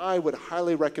me, and I would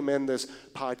highly recommend this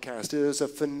podcast. It is a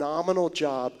phenomenal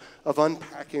job of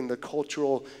unpacking the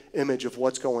cultural image of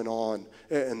what's going on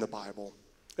in the Bible.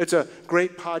 It's a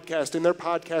great podcast, and their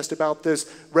podcast about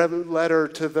this letter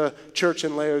to the church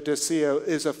in Laodicea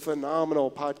is a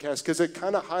phenomenal podcast because it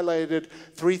kind of highlighted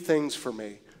three things for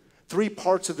me. Three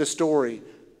parts of the story.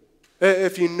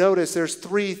 If you notice, there's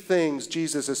three things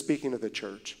Jesus is speaking to the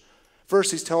church.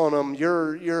 First, he's telling them,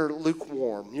 you're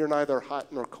lukewarm. You're neither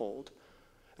hot nor cold.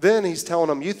 Then he's telling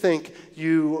them, you think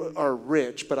you are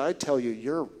rich, but I tell you,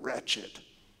 you're wretched.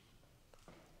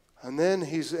 And then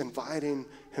he's inviting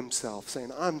himself,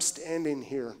 saying, I'm standing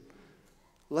here.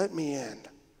 Let me in.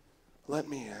 Let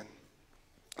me in.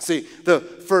 See, the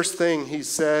first thing he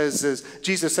says is,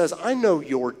 Jesus says, I know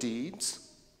your deeds.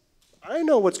 I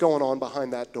know what's going on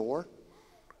behind that door.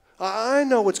 I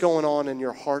know what's going on in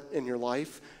your heart, in your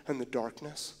life, and the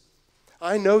darkness.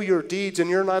 I know your deeds, and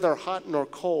you're neither hot nor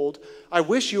cold. I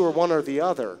wish you were one or the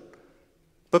other.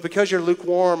 But because you're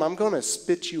lukewarm, I'm going to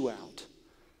spit you out.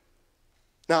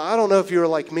 Now, I don't know if you were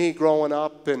like me growing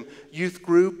up in youth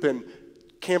group and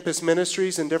campus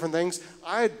ministries and different things.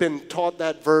 I had been taught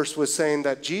that verse was saying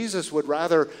that Jesus would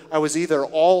rather I was either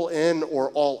all in or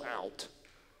all out.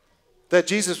 That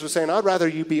Jesus was saying, I'd rather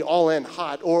you be all in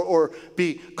hot or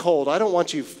be cold. I don't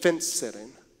want you fence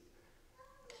sitting.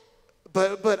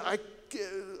 But I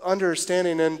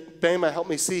understanding, and Bema helped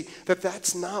me see that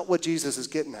that's not what Jesus is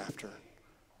getting after.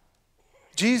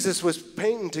 Jesus was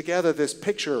painting together this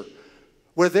picture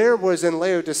where there was in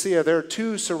Laodicea, there are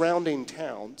two surrounding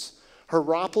towns,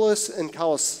 Hierapolis and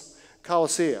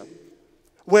Colossae,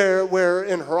 where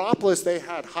in Hierapolis they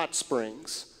had hot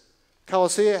springs.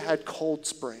 Colossae had cold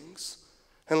springs.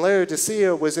 And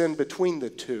Laodicea was in between the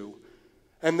two.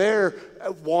 And their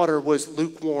water was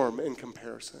lukewarm in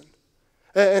comparison.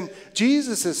 And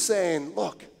Jesus is saying,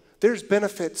 look, there's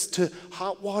benefits to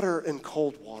hot water and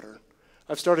cold water.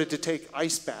 I've started to take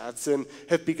ice baths and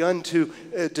have begun to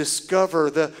discover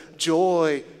the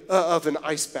joy of an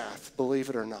ice bath, believe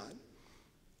it or not.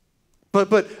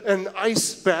 But an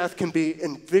ice bath can be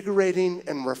invigorating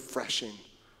and refreshing.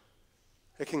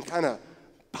 It can kind of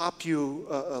pop you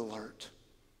alert.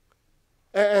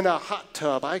 And a hot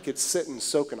tub, I could sit and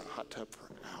soak in a hot tub for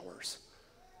hours.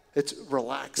 It's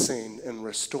relaxing and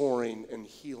restoring and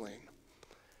healing.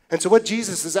 And so what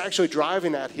Jesus is actually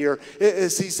driving at here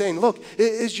is he's saying, look,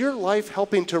 is your life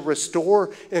helping to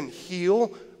restore and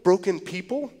heal broken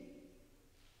people?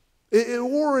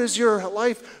 Or is your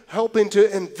life helping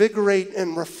to invigorate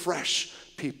and refresh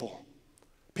people?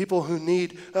 People who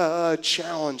need a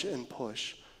challenge and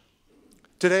push.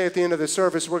 Today at the end of the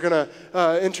service, we're going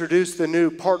to introduce the new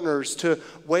partners to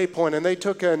Waypoint, and they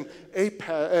took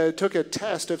a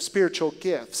test of spiritual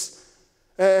gifts.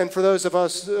 And for those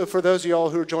of y'all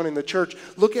who are joining the church,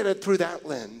 look at it through that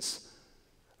lens.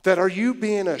 That are you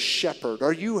being a shepherd?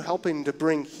 Are you helping to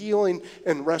bring healing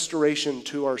and restoration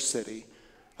to our city?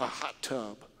 A hot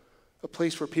tub, a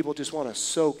place where people just want to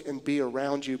soak and be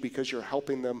around you because you're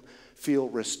helping them feel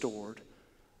restored.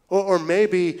 Or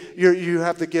maybe you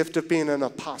have the gift of being an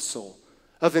apostle,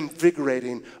 of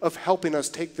invigorating, of helping us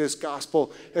take this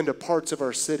gospel into parts of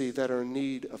our city that are in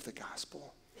need of the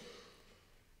gospel.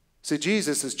 See,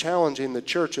 Jesus is challenging the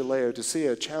church of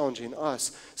Laodicea, challenging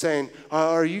us, saying,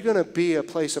 are you going to be a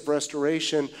place of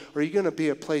restoration, or are you going to be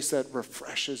a place that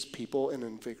refreshes people and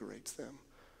invigorates them?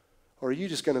 Or are you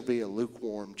just going to be a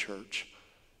lukewarm church,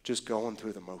 just going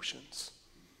through the motions?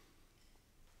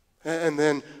 And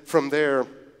then from there,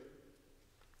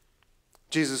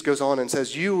 Jesus goes on and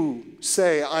says, you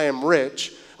say, I am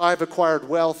rich, I've acquired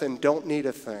wealth and don't need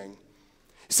a thing.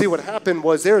 See, what happened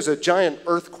was there was a giant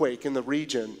earthquake in the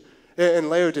region, in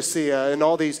Laodicea, and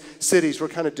all these cities were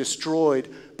kind of destroyed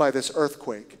by this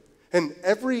earthquake. And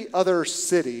every other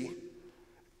city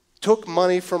took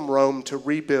money from Rome to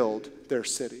rebuild their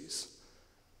cities.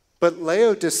 But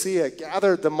Laodicea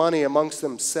gathered the money amongst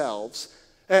themselves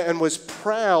and was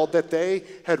proud that they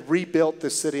had rebuilt the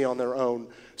city on their own.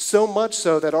 So much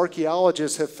so that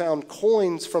archaeologists have found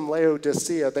coins from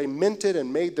Laodicea. They minted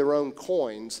and made their own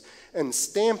coins and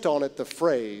stamped on it the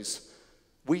phrase,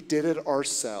 "We did it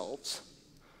ourselves."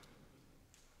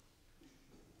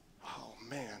 Oh,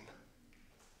 man.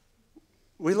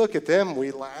 We look at them,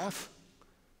 we laugh.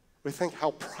 We think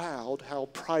how proud, how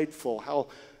prideful, how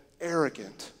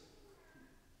arrogant.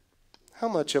 How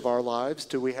much of our lives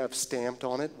do we have stamped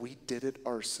on it? We did it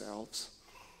ourselves.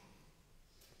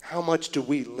 How much do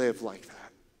we live like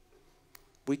that?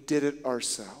 We did it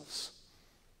ourselves.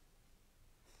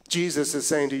 Jesus is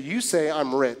saying to you, you say,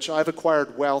 "I'm rich, I've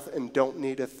acquired wealth and don't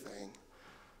need a thing."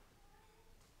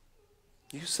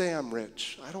 You say, "I'm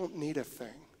rich, I don't need a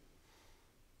thing."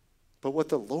 But what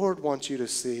the Lord wants you to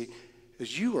see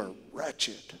is you are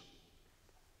wretched.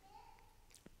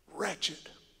 Wretched.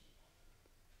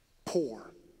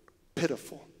 Poor,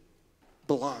 pitiful,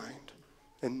 blind,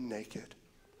 and naked.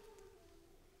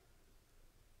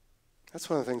 That's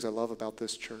one of the things I love about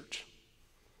this church.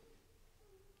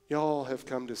 Y'all have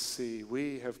come to see,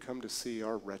 we have come to see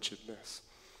our wretchedness.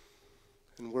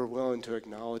 And we're willing to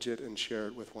acknowledge it and share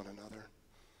it with one another.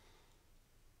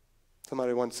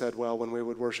 Somebody once said, well, when we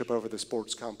would worship over the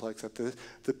sports complex, that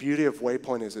the beauty of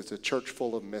Waypoint is it's a church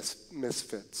full of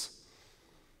misfits.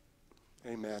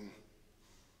 Amen.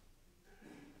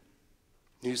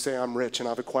 You say, "I'm rich and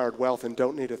I've acquired wealth and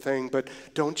don't need a thing," but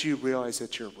don't you realize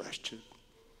that you're wretched?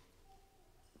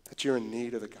 That you're in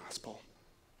need of the gospel.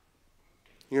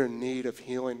 You're in need of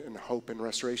healing and hope and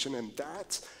restoration, and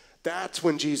that's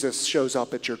when Jesus shows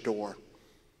up at your door,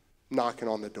 knocking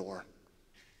on the door,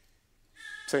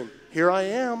 saying, "Here I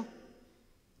am.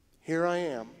 Here I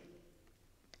am."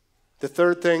 The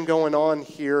third thing going on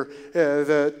here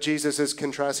that Jesus is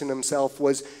contrasting himself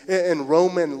was in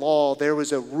Roman law, there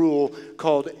was a rule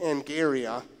called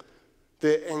Angaria,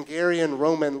 the Angarian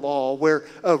Roman law, where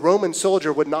a Roman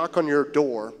soldier would knock on your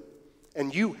door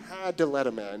and you had to let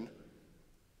him in,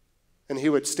 and he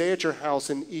would stay at your house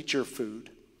and eat your food.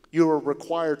 You were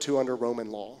required to under Roman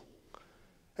law.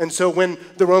 And so when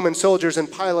the Roman soldiers and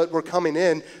Pilate were coming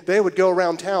in, they would go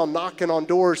around town knocking on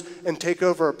doors and take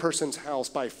over a person's house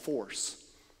by force.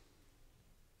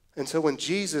 And so when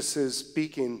Jesus is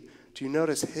speaking, do you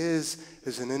notice his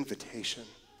is an invitation?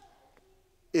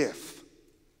 If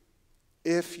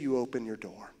you open your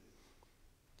door,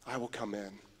 I will come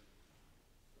in.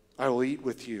 I will eat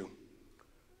with you.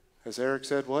 As Eric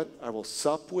said, what? I will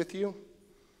sup with you?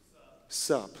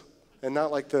 Sup. And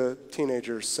not like the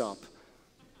teenagers sup.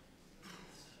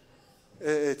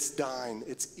 It's dine,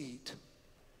 it's eat.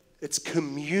 It's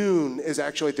commune is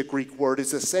actually the Greek word.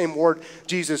 It's the same word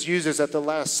Jesus uses at the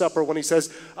Last Supper when he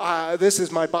says, "This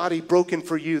is my body broken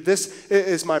for you. This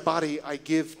is my body I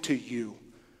give to you."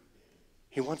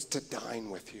 He wants to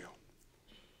dine with you.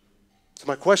 So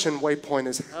my question, Waypoint,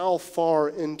 is how far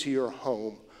into your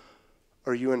home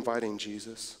are you inviting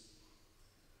Jesus?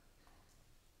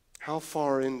 How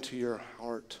far into your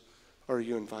heart are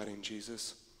you inviting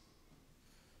Jesus?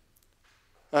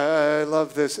 I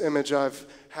love this image I've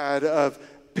had of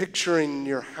picturing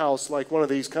your house like one of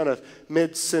these kind of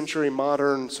mid-century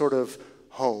modern sort of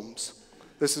homes.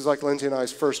 This is like Lindsay and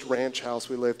I's first ranch house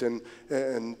we lived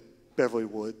in Beverly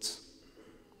Woods.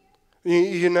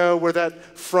 You know, where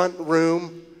that front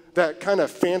room, that kind of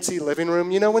fancy living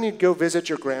room, you know when you'd go visit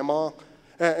your grandma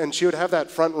and she would have that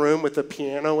front room with the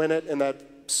piano in it and that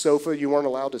sofa you weren't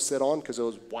allowed to sit on because it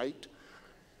was white?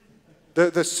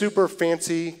 The super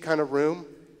fancy kind of room.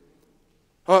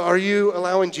 Are you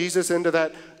allowing Jesus into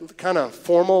that kind of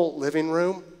formal living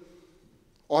room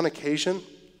on occasion?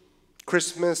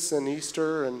 Christmas and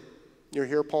Easter, and you're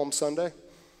here Palm Sunday?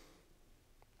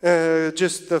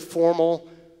 Just the formal,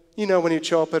 you know, when you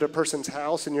show up at a person's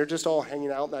house and you're just all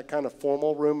hanging out in that kind of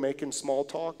formal room making small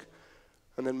talk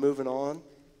and then moving on?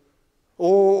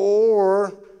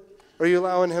 Or are you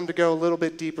allowing him to go a little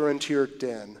bit deeper into your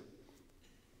den?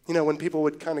 You know, when people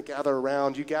would kind of gather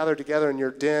around, you gather together in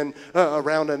your den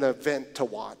around an event to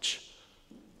watch,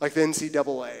 like the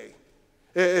NCAA.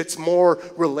 It's more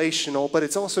relational, but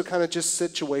it's also kind of just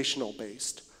situational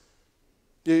based.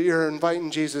 You're inviting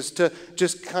Jesus to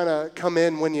just kind of come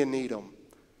in when you need him.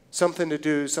 Something to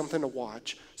do, something to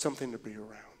watch, something to be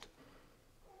around.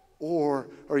 Or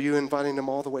are you inviting him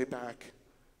all the way back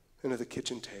into the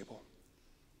kitchen table?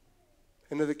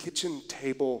 Into the kitchen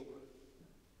table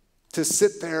to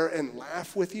sit there and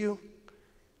laugh with you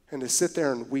and to sit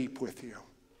there and weep with you.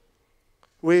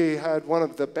 We had one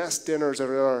of the best dinners of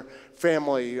our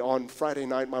family on Friday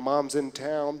night. My mom's in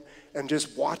town, and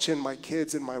just watching my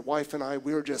kids and my wife and I,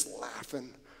 we were just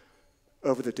laughing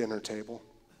over the dinner table.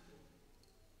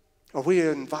 Are we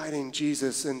inviting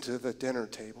Jesus into the dinner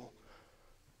table?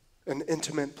 An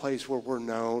intimate place where we're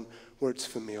known, where it's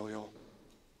familial.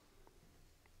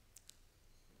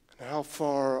 And how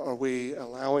far are we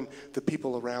allowing the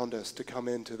people around us to come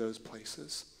into those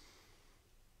places?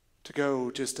 To go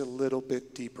just a little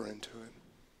bit deeper into it.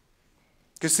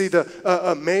 Because see, the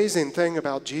amazing thing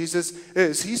about Jesus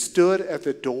is he stood at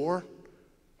the door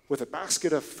with a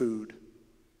basket of food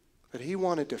that he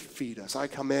wanted to feed us. I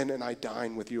come in and I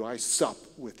dine with you. I sup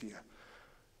with you.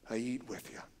 I eat with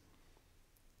you.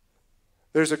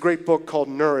 There's a great book called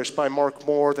Nourish by Mark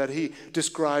Moore that he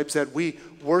describes that we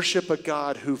worship a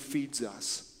God who feeds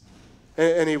us.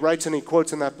 And he writes and he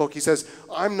quotes in that book, he says,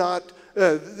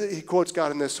 he quotes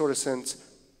God in this sort of sense.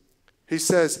 He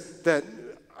says that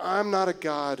I'm not a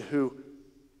God who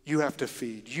you have to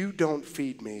feed. You don't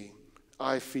feed me.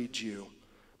 I feed you.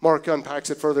 Mark unpacks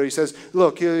it further. He says,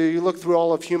 look, you look through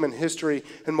all of human history,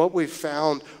 and what we've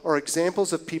found are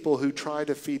examples of people who try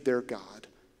to feed their God.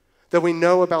 That we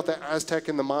know about the Aztec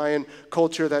and the Mayan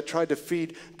culture that tried to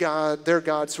feed their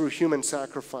gods through human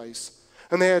sacrifice.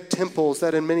 And they had temples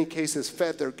that in many cases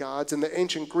fed their gods. And the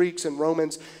ancient Greeks and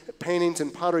Romans, paintings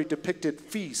and pottery depicted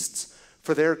feasts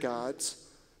for their gods.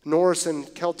 Norse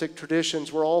and Celtic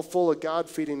traditions were all full of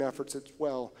God-feeding efforts as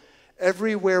well.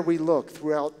 Everywhere we look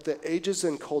throughout the ages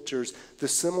and cultures, the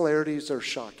similarities are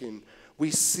shocking.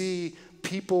 We see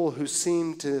people who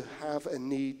seem to have a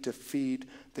need to feed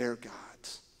their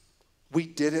gods. We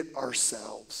did it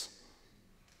ourselves.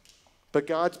 But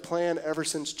God's plan ever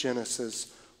since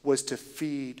Genesis was to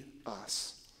feed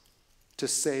us, to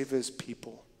save his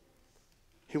people.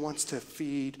 He wants to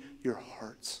feed your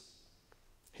hearts.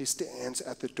 He stands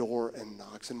at the door and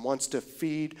knocks and wants to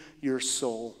feed your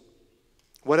soul.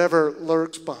 Whatever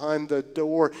lurks behind the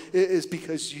door is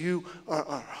because you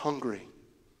are hungry.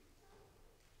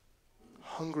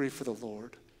 Hungry for the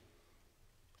Lord.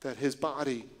 That his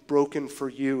body broken for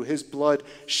you, his blood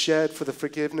shed for the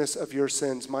forgiveness of your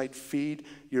sins might feed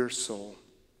your soul.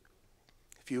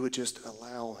 If you would just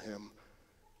allow him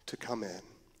to come in.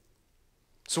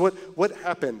 So what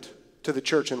happened to the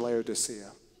church in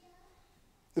Laodicea?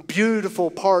 The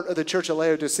beautiful part of the church of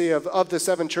Laodicea, of the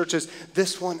 7 churches,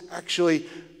 this one actually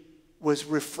was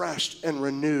refreshed and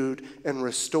renewed and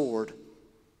restored.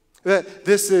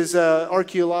 This is an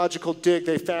archaeological dig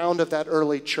they found of that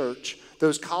early church.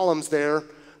 Those columns there.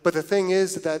 But the thing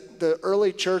is that the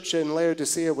early church in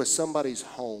Laodicea was somebody's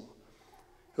home.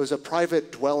 It was a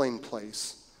private dwelling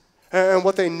place. And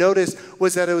what they noticed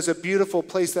was that it was a beautiful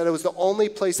place, that it was the only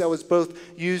place that was both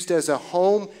used as a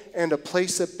home and a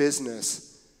place of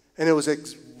business. And it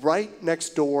was right next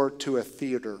door to a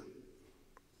theater.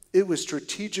 It was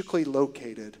strategically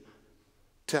located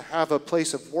to have a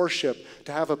place of worship,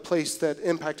 to have a place that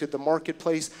impacted the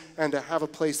marketplace, and to have a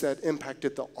place that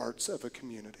impacted the arts of a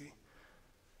community.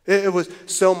 It was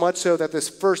so much so that the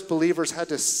first believers had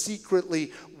to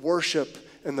secretly worship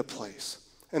in the place.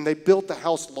 And they built the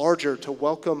house larger to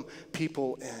welcome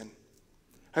people in.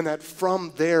 And that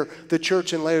from there, the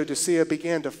church in Laodicea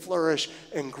began to flourish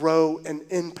and grow and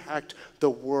impact the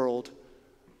world.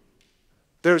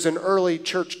 There's an early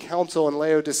church council in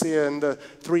Laodicea in the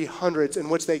 300s in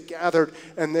which they gathered,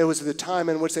 and there was the time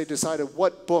in which they decided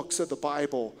what books of the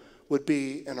Bible would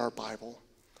be in our Bible.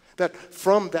 That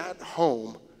from that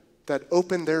home that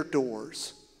opened their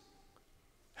doors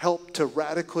helped to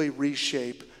radically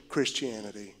reshape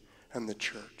Christianity and the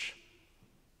church.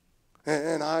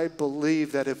 And I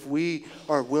believe that if we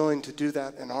are willing to do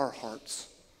that in our hearts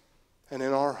and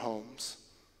in our homes,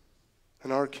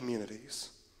 in our communities,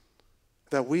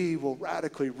 that we will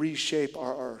radically reshape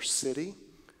our city,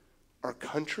 our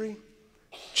country,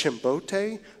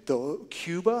 Chimbote,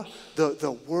 Cuba,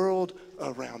 the world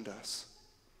around us.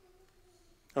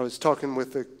 I was talking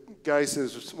with the guys,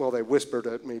 they whispered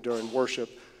at me during worship,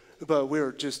 but we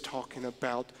were just talking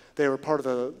about, they were part of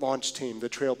the launch team, the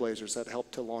Trailblazers that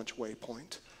helped to launch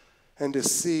Waypoint, and to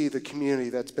see the community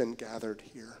that's been gathered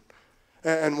here.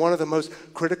 And one of the most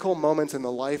critical moments in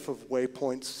the life of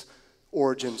Waypoint's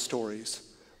origin stories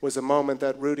was a moment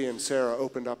that Rudy and Sarah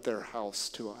opened up their house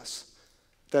to us.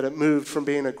 That it moved from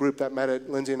being a group that met at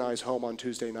Lindsay and I's home on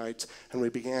Tuesday nights, and we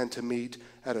began to meet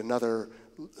at another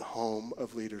home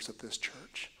of leaders of this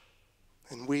church.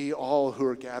 And we all who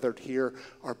are gathered here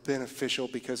are beneficial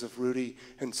because of Rudy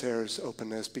and Sarah's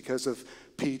openness, because of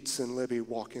Pete's and Libby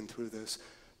walking through this,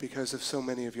 because of so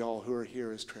many of y'all who are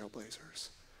here as Trailblazers.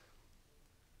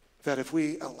 that if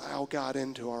we allow God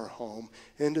into our home,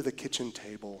 into the kitchen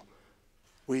table,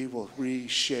 we will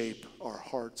reshape our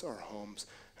hearts, our homes,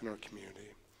 and our community.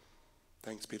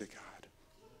 Thanks be to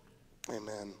God.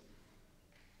 Amen.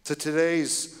 So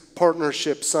today's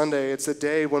Partnership Sunday, it's a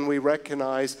day when we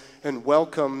recognize and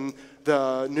welcome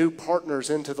the new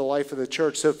partners into the life of the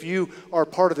church. So if you are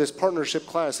part of this partnership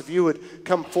class, if you would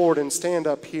come forward and stand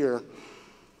up here.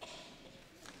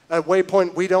 At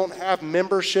Waypoint, we don't have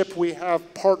membership, we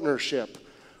have partnership.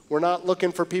 We're not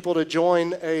looking for people to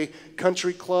join a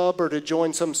country club or to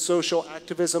join some social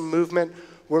activism movement.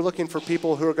 We're looking for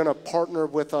people who are going to partner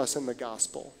with us in the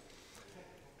gospel.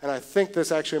 And I think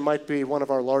this actually might be one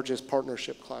of our largest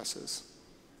partnership classes.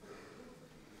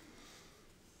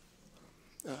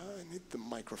 I need the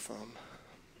microphone.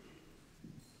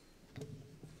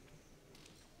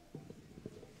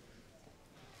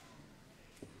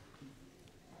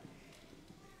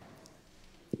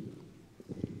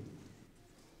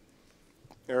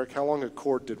 Eric, how long a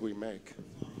cord did we make?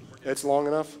 It's long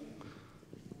enough?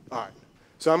 All right.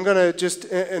 So I'm going to just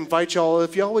invite y'all,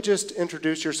 if y'all would just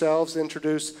introduce yourselves,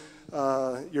 introduce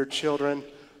your children.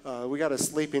 We got a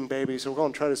sleeping baby, so we're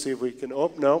going to try to see if we can,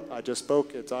 oh, no, I just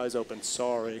spoke, its eyes open,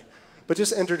 sorry. But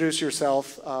just introduce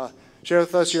yourself, share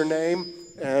with us your name,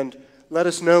 and let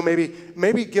us know,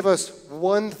 maybe give us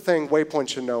one thing Waypoint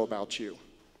should know about you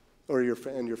or your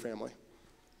family.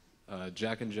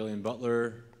 Jack and Jillian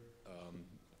Butler.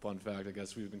 Fun fact, I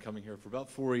guess we've been coming here for about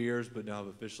 4 years, but now have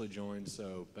officially joined,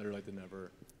 so better late than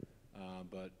never.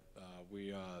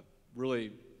 We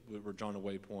really were drawn to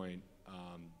Waypoint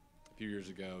a few years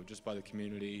ago, just by the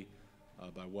community,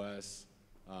 by Wes.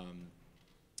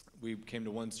 We came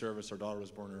to one service, our daughter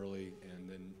was born early, and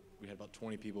then we had about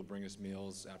 20 people bring us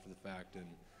meals after the fact, and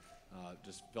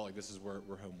just felt like this is where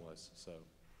home was. So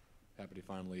happy to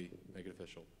finally make it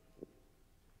official.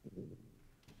 Guess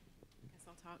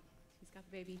I'll talk. He's got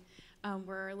the baby.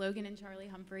 We're Logan and Charlie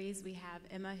Humphreys. We have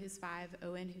Emma, who's 5,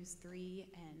 Owen, who's 3,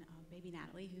 and baby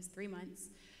Natalie, who's 3 months.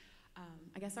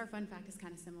 I guess our fun fact is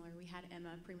kind of similar. We had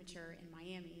Emma premature in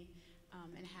Miami,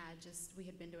 and we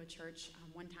had been to a church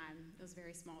one time. It was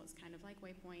very small. It was kind of like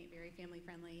Waypoint, very family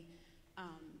friendly,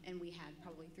 and we had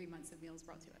probably 3 months of meals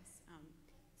brought to us.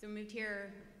 So we moved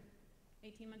here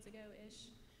 18 months ago-ish,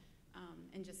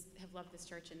 and just have loved this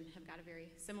church and have got a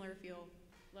very similar feel.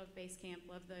 Love Base Camp,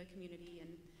 love the community, and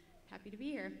happy to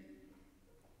be here.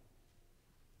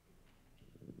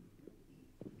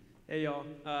 Hey y'all,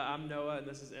 I'm Noah and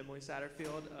this is Emily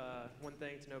Satterfield. One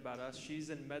thing to know about us, she's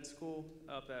in med school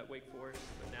up at Wake Forest,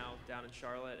 but now down in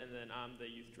Charlotte, and then I'm the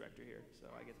youth director here, so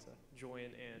I get to join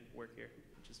and work here,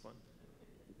 which is fun.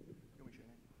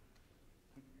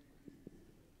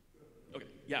 Okay,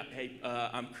 yeah, hey,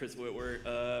 I'm Chris Whitworth.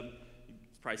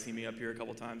 You've probably seen me up here a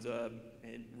couple times,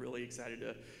 and really excited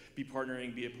to be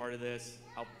partnering, be a part of this.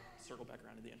 I'll circle back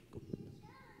around at the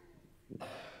end.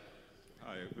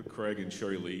 Hi, Craig and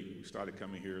Sherry Lee. We started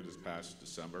coming here this past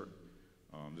December,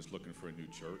 just looking for a new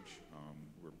church.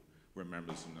 We're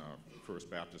members in First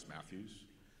Baptist Matthews,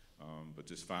 but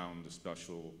just found a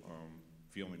special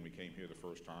feeling we came here the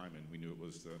first time, and we knew it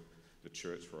was the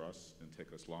church for us. It didn't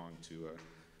take us long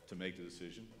to make the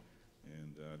decision,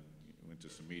 and went to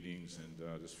some meetings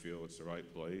and just feel it's the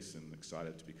right place, and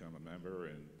excited to become a member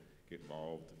and get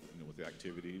involved, with the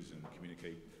activities and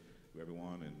communicate with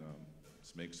everyone, and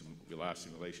just make some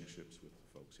lasting relationships with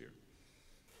the folks here.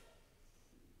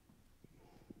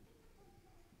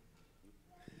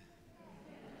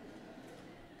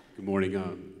 Good morning.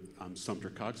 I'm Sumter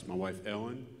Cox, my wife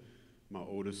Ellen, my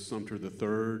oldest Sumter the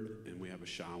third, and we have a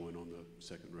shy one on the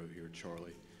second row here,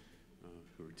 Charlie,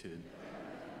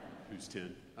 who's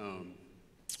 10.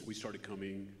 We started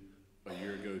coming a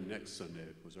year ago next Sunday.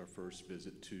 It was our first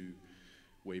visit to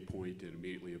Waypoint, and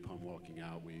immediately upon walking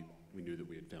out, we knew that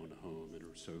we had found a home, and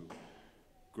are so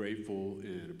grateful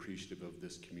and appreciative of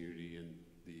this community and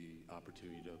the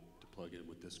opportunity to plug in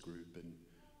with this group and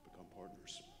become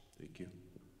partners. Thank you.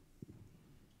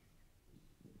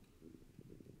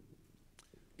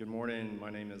 Good morning.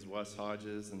 My name is Wes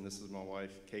Hodges, and this is my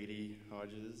wife, Katie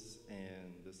Hodges,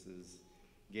 and this is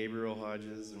Gabriel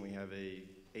Hodges, and we have a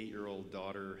 8-year-old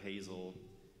daughter, Hazel,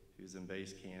 who's in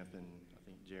base camp, and I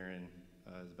think Jaron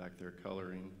is back there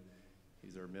coloring.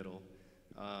 He's our middle.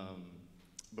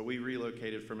 But we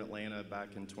relocated from Atlanta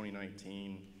back in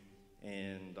 2019,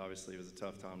 and obviously it was a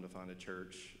tough time to find a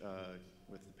church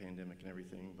with the pandemic and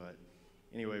everything. But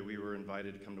anyway, we were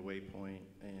invited to come to Waypoint,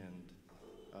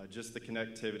 and just the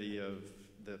connectivity of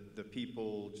the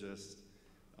people,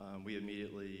 we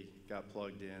immediately got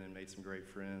plugged in and made some great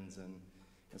friends, and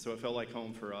so it felt like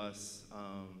home for us,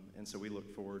 and so we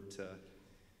look forward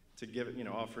to to give,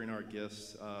 offering our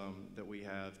gifts that we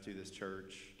have to this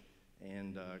church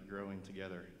and growing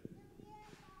together.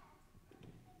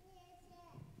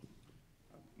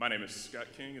 My name is Scott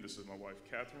King, and this is my wife,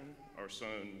 Catherine, our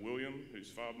son, William,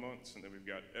 who's 5 months, and then we've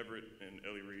got Everett and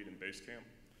Ellie Reed in base camp.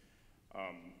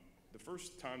 The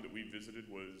first time that we visited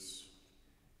was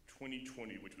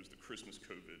 2020, which was the Christmas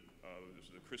COVID.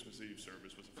 The Christmas Eve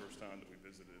service was the first time that we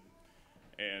visited.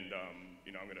 And,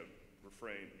 I'm going to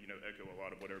echo a lot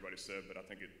of what everybody said, but I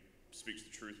think it speaks the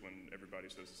truth when everybody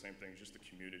says the same thing, just the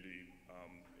community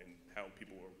and how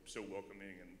people are so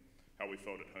welcoming and how we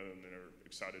felt at home and are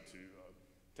excited to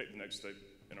take the next step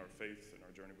in our faith and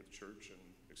our journey with the church, and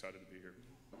excited to be here.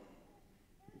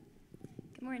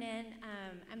 Good morning.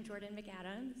 I'm Jordan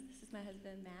McAdams. This is my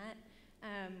husband, Matt.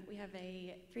 We have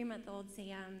a 3-month-old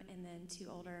Sam and then 2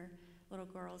 older little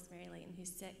girls, Mary Layton,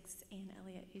 who's 6, and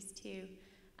Elliot, who's 2.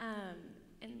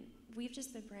 And we've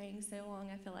just been praying so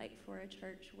long, I feel like, for a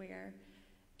church where,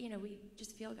 we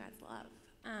just feel God's love.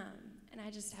 And I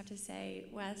just have to say,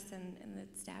 Wes and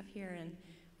the staff here, and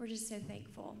we're just so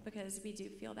thankful because we do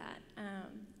feel that.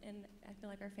 And I feel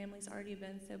like our family's already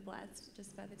been so blessed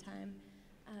just by the time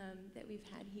that we've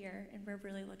had here, and we're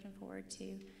really looking forward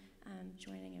to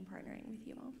joining and partnering with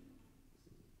you all.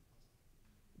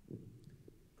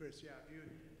 Chris,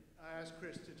 I asked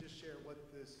Chris to just share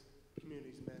what this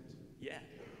community's meant. Yeah,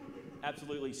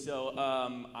 absolutely. So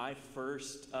I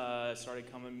first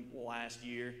started coming last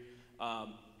year.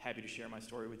 Happy to share my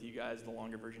story with you guys, the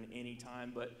longer version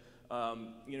anytime. But,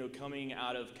 coming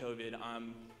out of COVID,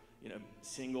 I'm,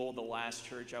 single. The last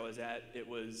church I was at, it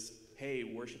was, hey,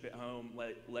 worship at home.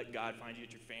 Let God find you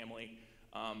at your family.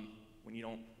 When you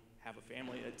don't have a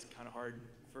family, it's kind of hard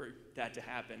for that to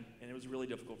happen. And it was really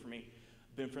difficult for me.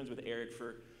 I've been friends with Eric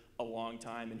for a long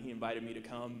time, and he invited me to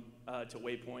come to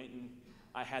Waypoint, and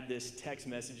I had this text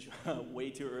message way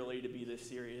too early to be this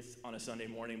serious on a Sunday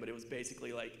morning, but it was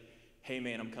basically like, hey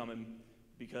man, I'm coming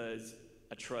because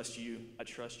I trust you, I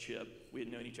trust Chip. We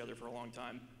had known each other for a long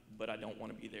time, but I don't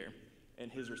want to be there. And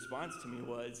his response to me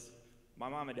was, my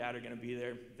mom and dad are going to be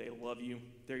there, they love you,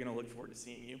 they're going to look forward to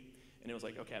seeing you. And it was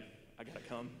like, okay, I got to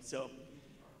come. So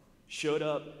showed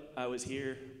up, I was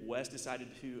here. Wes decided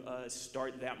to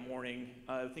start that morning.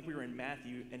 I think we were in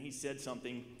Matthew, and he said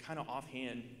something kind of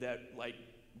offhand that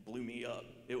blew me up.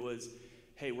 It was,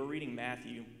 hey, we're reading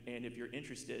Matthew, and if you're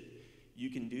interested, you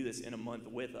can do this in a month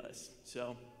with us.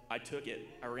 So I took it,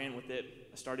 I ran with it.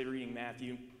 I started reading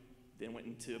Matthew, then went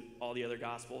into all the other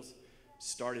Gospels,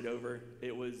 started over.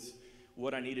 It was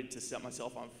what I needed to set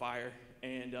myself on fire.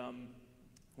 And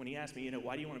when he asked me,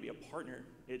 why do you want to be a partner?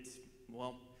 It's,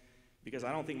 because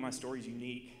I don't think my story's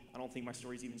unique. I don't think my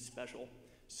story's even special.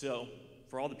 So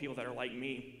for all the people that are like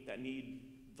me, that need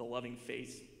the loving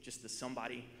face, just the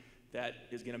somebody that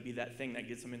is going to be that thing that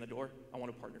gets them in the door, I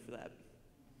want to partner for that.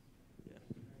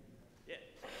 Yeah.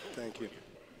 Thank you.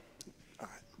 All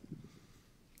right.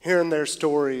 Hearing their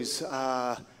stories,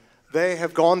 they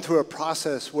have gone through a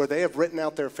process where they have written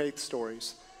out their faith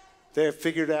stories. They have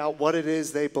figured out what it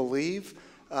is they believe,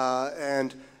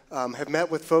 and have met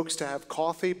with folks to have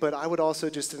coffee, but I would also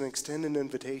just extend an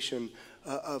invitation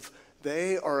of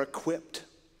they are equipped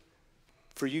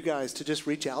for you guys to just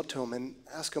reach out to them and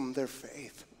ask them their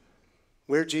faith,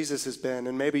 where Jesus has been,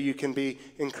 and maybe you can be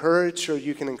encouraged or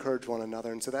you can encourage one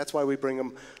another. And so that's why we bring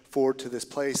them forward to this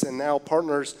place. And now,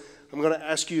 partners, I'm going to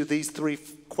ask you these 3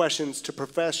 questions to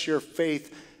profess your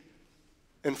faith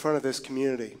in front of this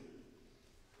community.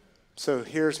 So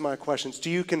here's my questions. Do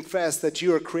you confess that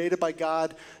you are created by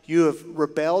God, you have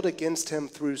rebelled against him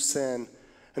through sin,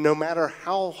 and no matter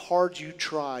how hard you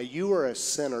try, you are a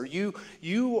sinner.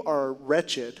 You are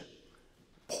wretched,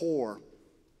 poor,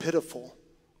 pitiful,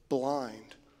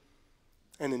 blind,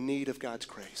 and in need of God's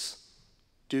grace?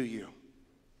 Do you?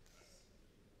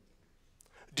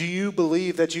 Do you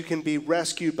believe that you can be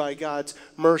rescued by God's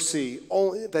mercy,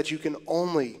 that you can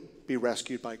only be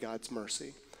rescued by God's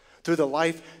mercy through the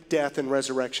life, death, and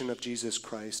resurrection of Jesus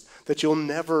Christ, that you'll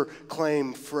never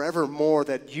claim forevermore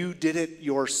that you did it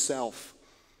yourself?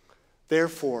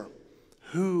 Therefore,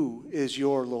 who is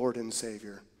your Lord and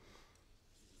Savior?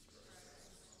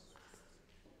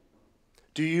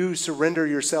 Do you surrender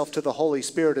yourself to the Holy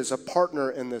Spirit as a partner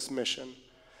in this mission,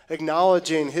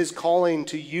 acknowledging his calling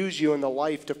to use you in the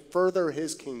life to further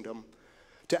his kingdom,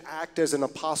 to act as an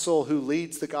apostle who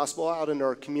leads the gospel out into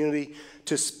our community,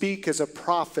 to speak as a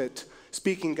prophet,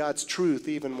 speaking God's truth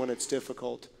even when it's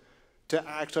difficult, to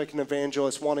act like an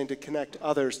evangelist wanting to connect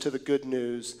others to the good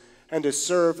news, and to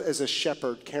serve as a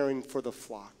shepherd caring for the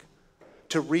flock,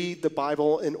 to read the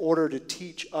Bible in order to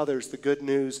teach others the good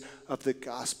news of the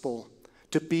gospel,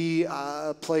 to be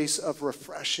a place of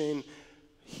refreshing,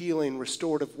 healing,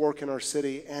 restorative work in our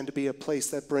city, and to be a place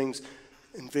that brings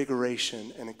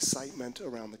invigoration and excitement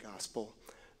around the gospel.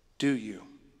 Do you?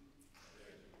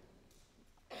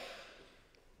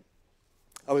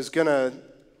 I was going to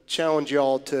challenge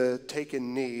y'all to take a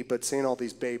knee, but seeing all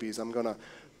these babies, I'm going to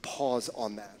pause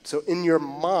on that. So in your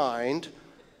mind,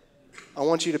 I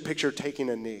want you to picture taking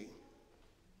a knee.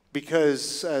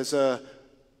 Because as a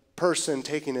person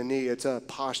taking a knee, it's a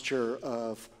posture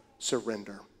of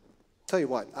surrender. Tell you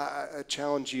what, I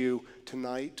challenge you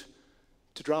tonight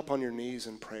to drop on your knees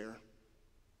in prayer.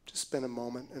 Just spend a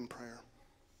moment in prayer.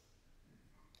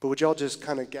 But would y'all just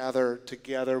kind of gather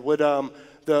together? Would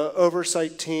the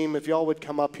oversight team, if y'all would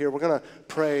come up here, we're going to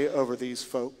pray over these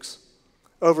folks.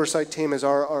 Oversight team is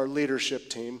our leadership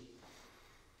team.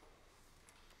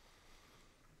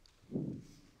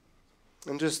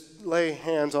 And just lay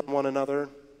hands on one another.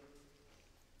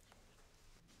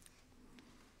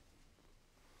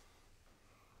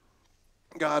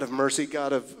 God of mercy,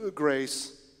 God of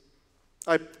grace,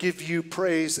 I give you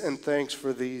praise and thanks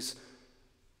for these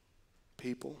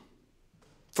people,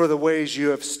 for the ways you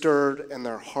have stirred in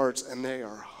their hearts, and they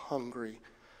are hungry,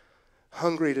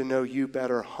 hungry to know you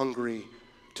better, hungry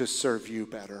to serve you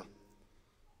better.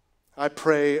 I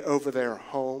pray over their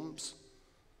homes.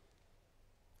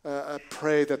 I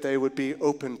pray that they would be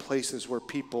open places where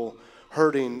people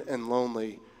hurting and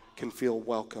lonely can feel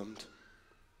welcomed.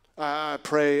 I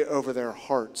pray over their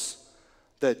hearts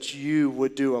that you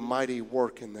would do a mighty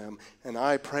work in them. And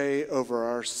I pray over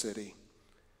our city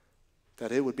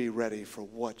that it would be ready for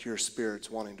what your Spirit's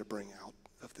wanting to bring out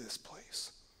of this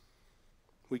place.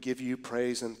 We give you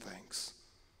praise and thanks.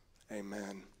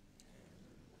 Amen.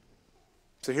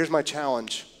 So here's my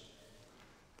challenge.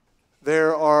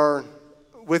 There are,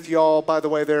 with y'all, by the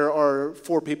way, there are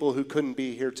 4 people who couldn't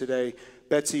be here today.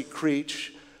 Betsy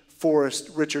Creech, Forrest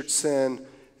Richardson,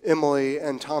 Emily,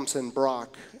 and Thompson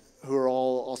Brock, who are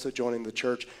all also joining the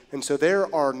church. And so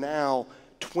there are now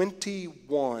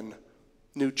 21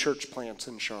 new church plants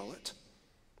in Charlotte.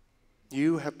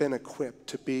 You have been equipped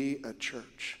to be a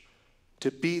church, to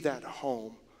be that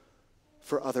home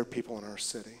for other people in our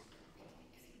city.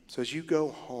 So as you go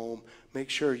home, make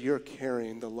sure you're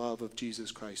carrying the love of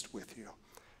Jesus Christ with you.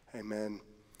 Amen.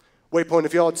 Waypoint,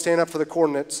 if y'all would stand up for the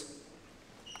coordinates.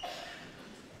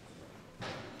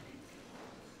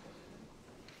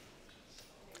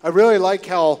 I really like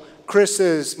how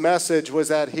Chris's message was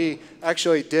that he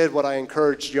actually did what I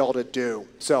encouraged y'all to do.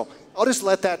 So I'll just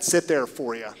let that sit there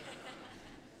for you.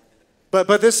 But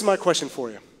this is my question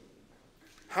for you.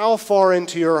 How far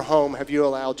into your home have you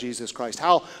allowed Jesus Christ?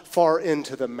 How far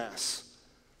into the mess?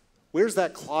 Where's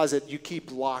that closet you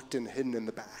keep locked and hidden in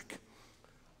the back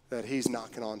that he's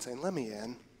knocking on saying, let me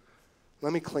in.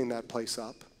 Let me clean that place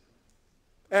up.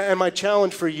 And my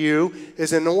challenge for you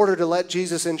is, in order to let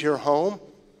Jesus into your home,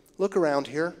 look around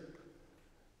here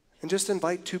and just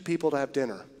invite 2 people to have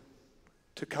dinner,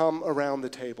 to come around the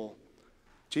table.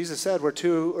 Jesus said, where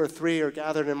 2 or 3 are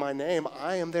gathered in my name,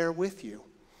 I am there with you.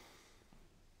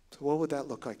 So what would that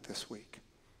look like this week?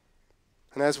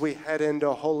 And as we head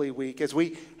into Holy Week, as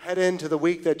we head into the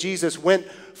week that Jesus went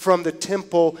from the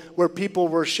temple where people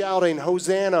were shouting,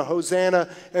 Hosanna, Hosanna,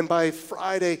 and by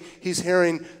Friday he's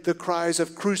hearing the cries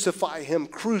of crucify him,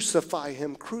 crucify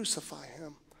him, crucify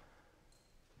him.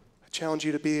 I challenge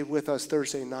you to be with us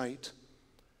Thursday night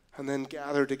and then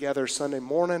gather together Sunday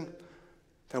morning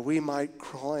that we might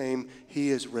claim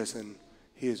he is risen.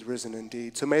 He is risen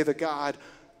indeed. So may the God,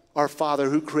 our Father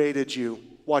who created you,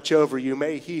 watch over you.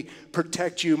 May he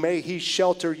protect you. May he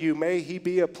shelter you. May he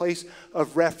be a place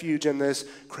of refuge in this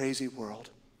crazy world.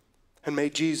 And may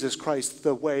Jesus Christ,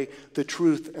 the way, the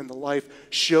truth, and the life,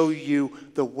 show you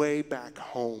the way back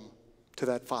home to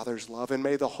that Father's love. And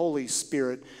may the Holy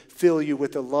Spirit fill you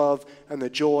with the love and the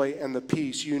joy and the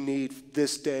peace you need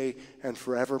this day and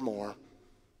forevermore.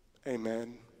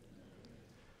 Amen.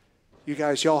 You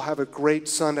guys, y'all have a great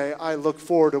Sunday. I look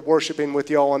forward to worshiping with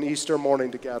y'all on Easter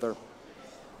morning together.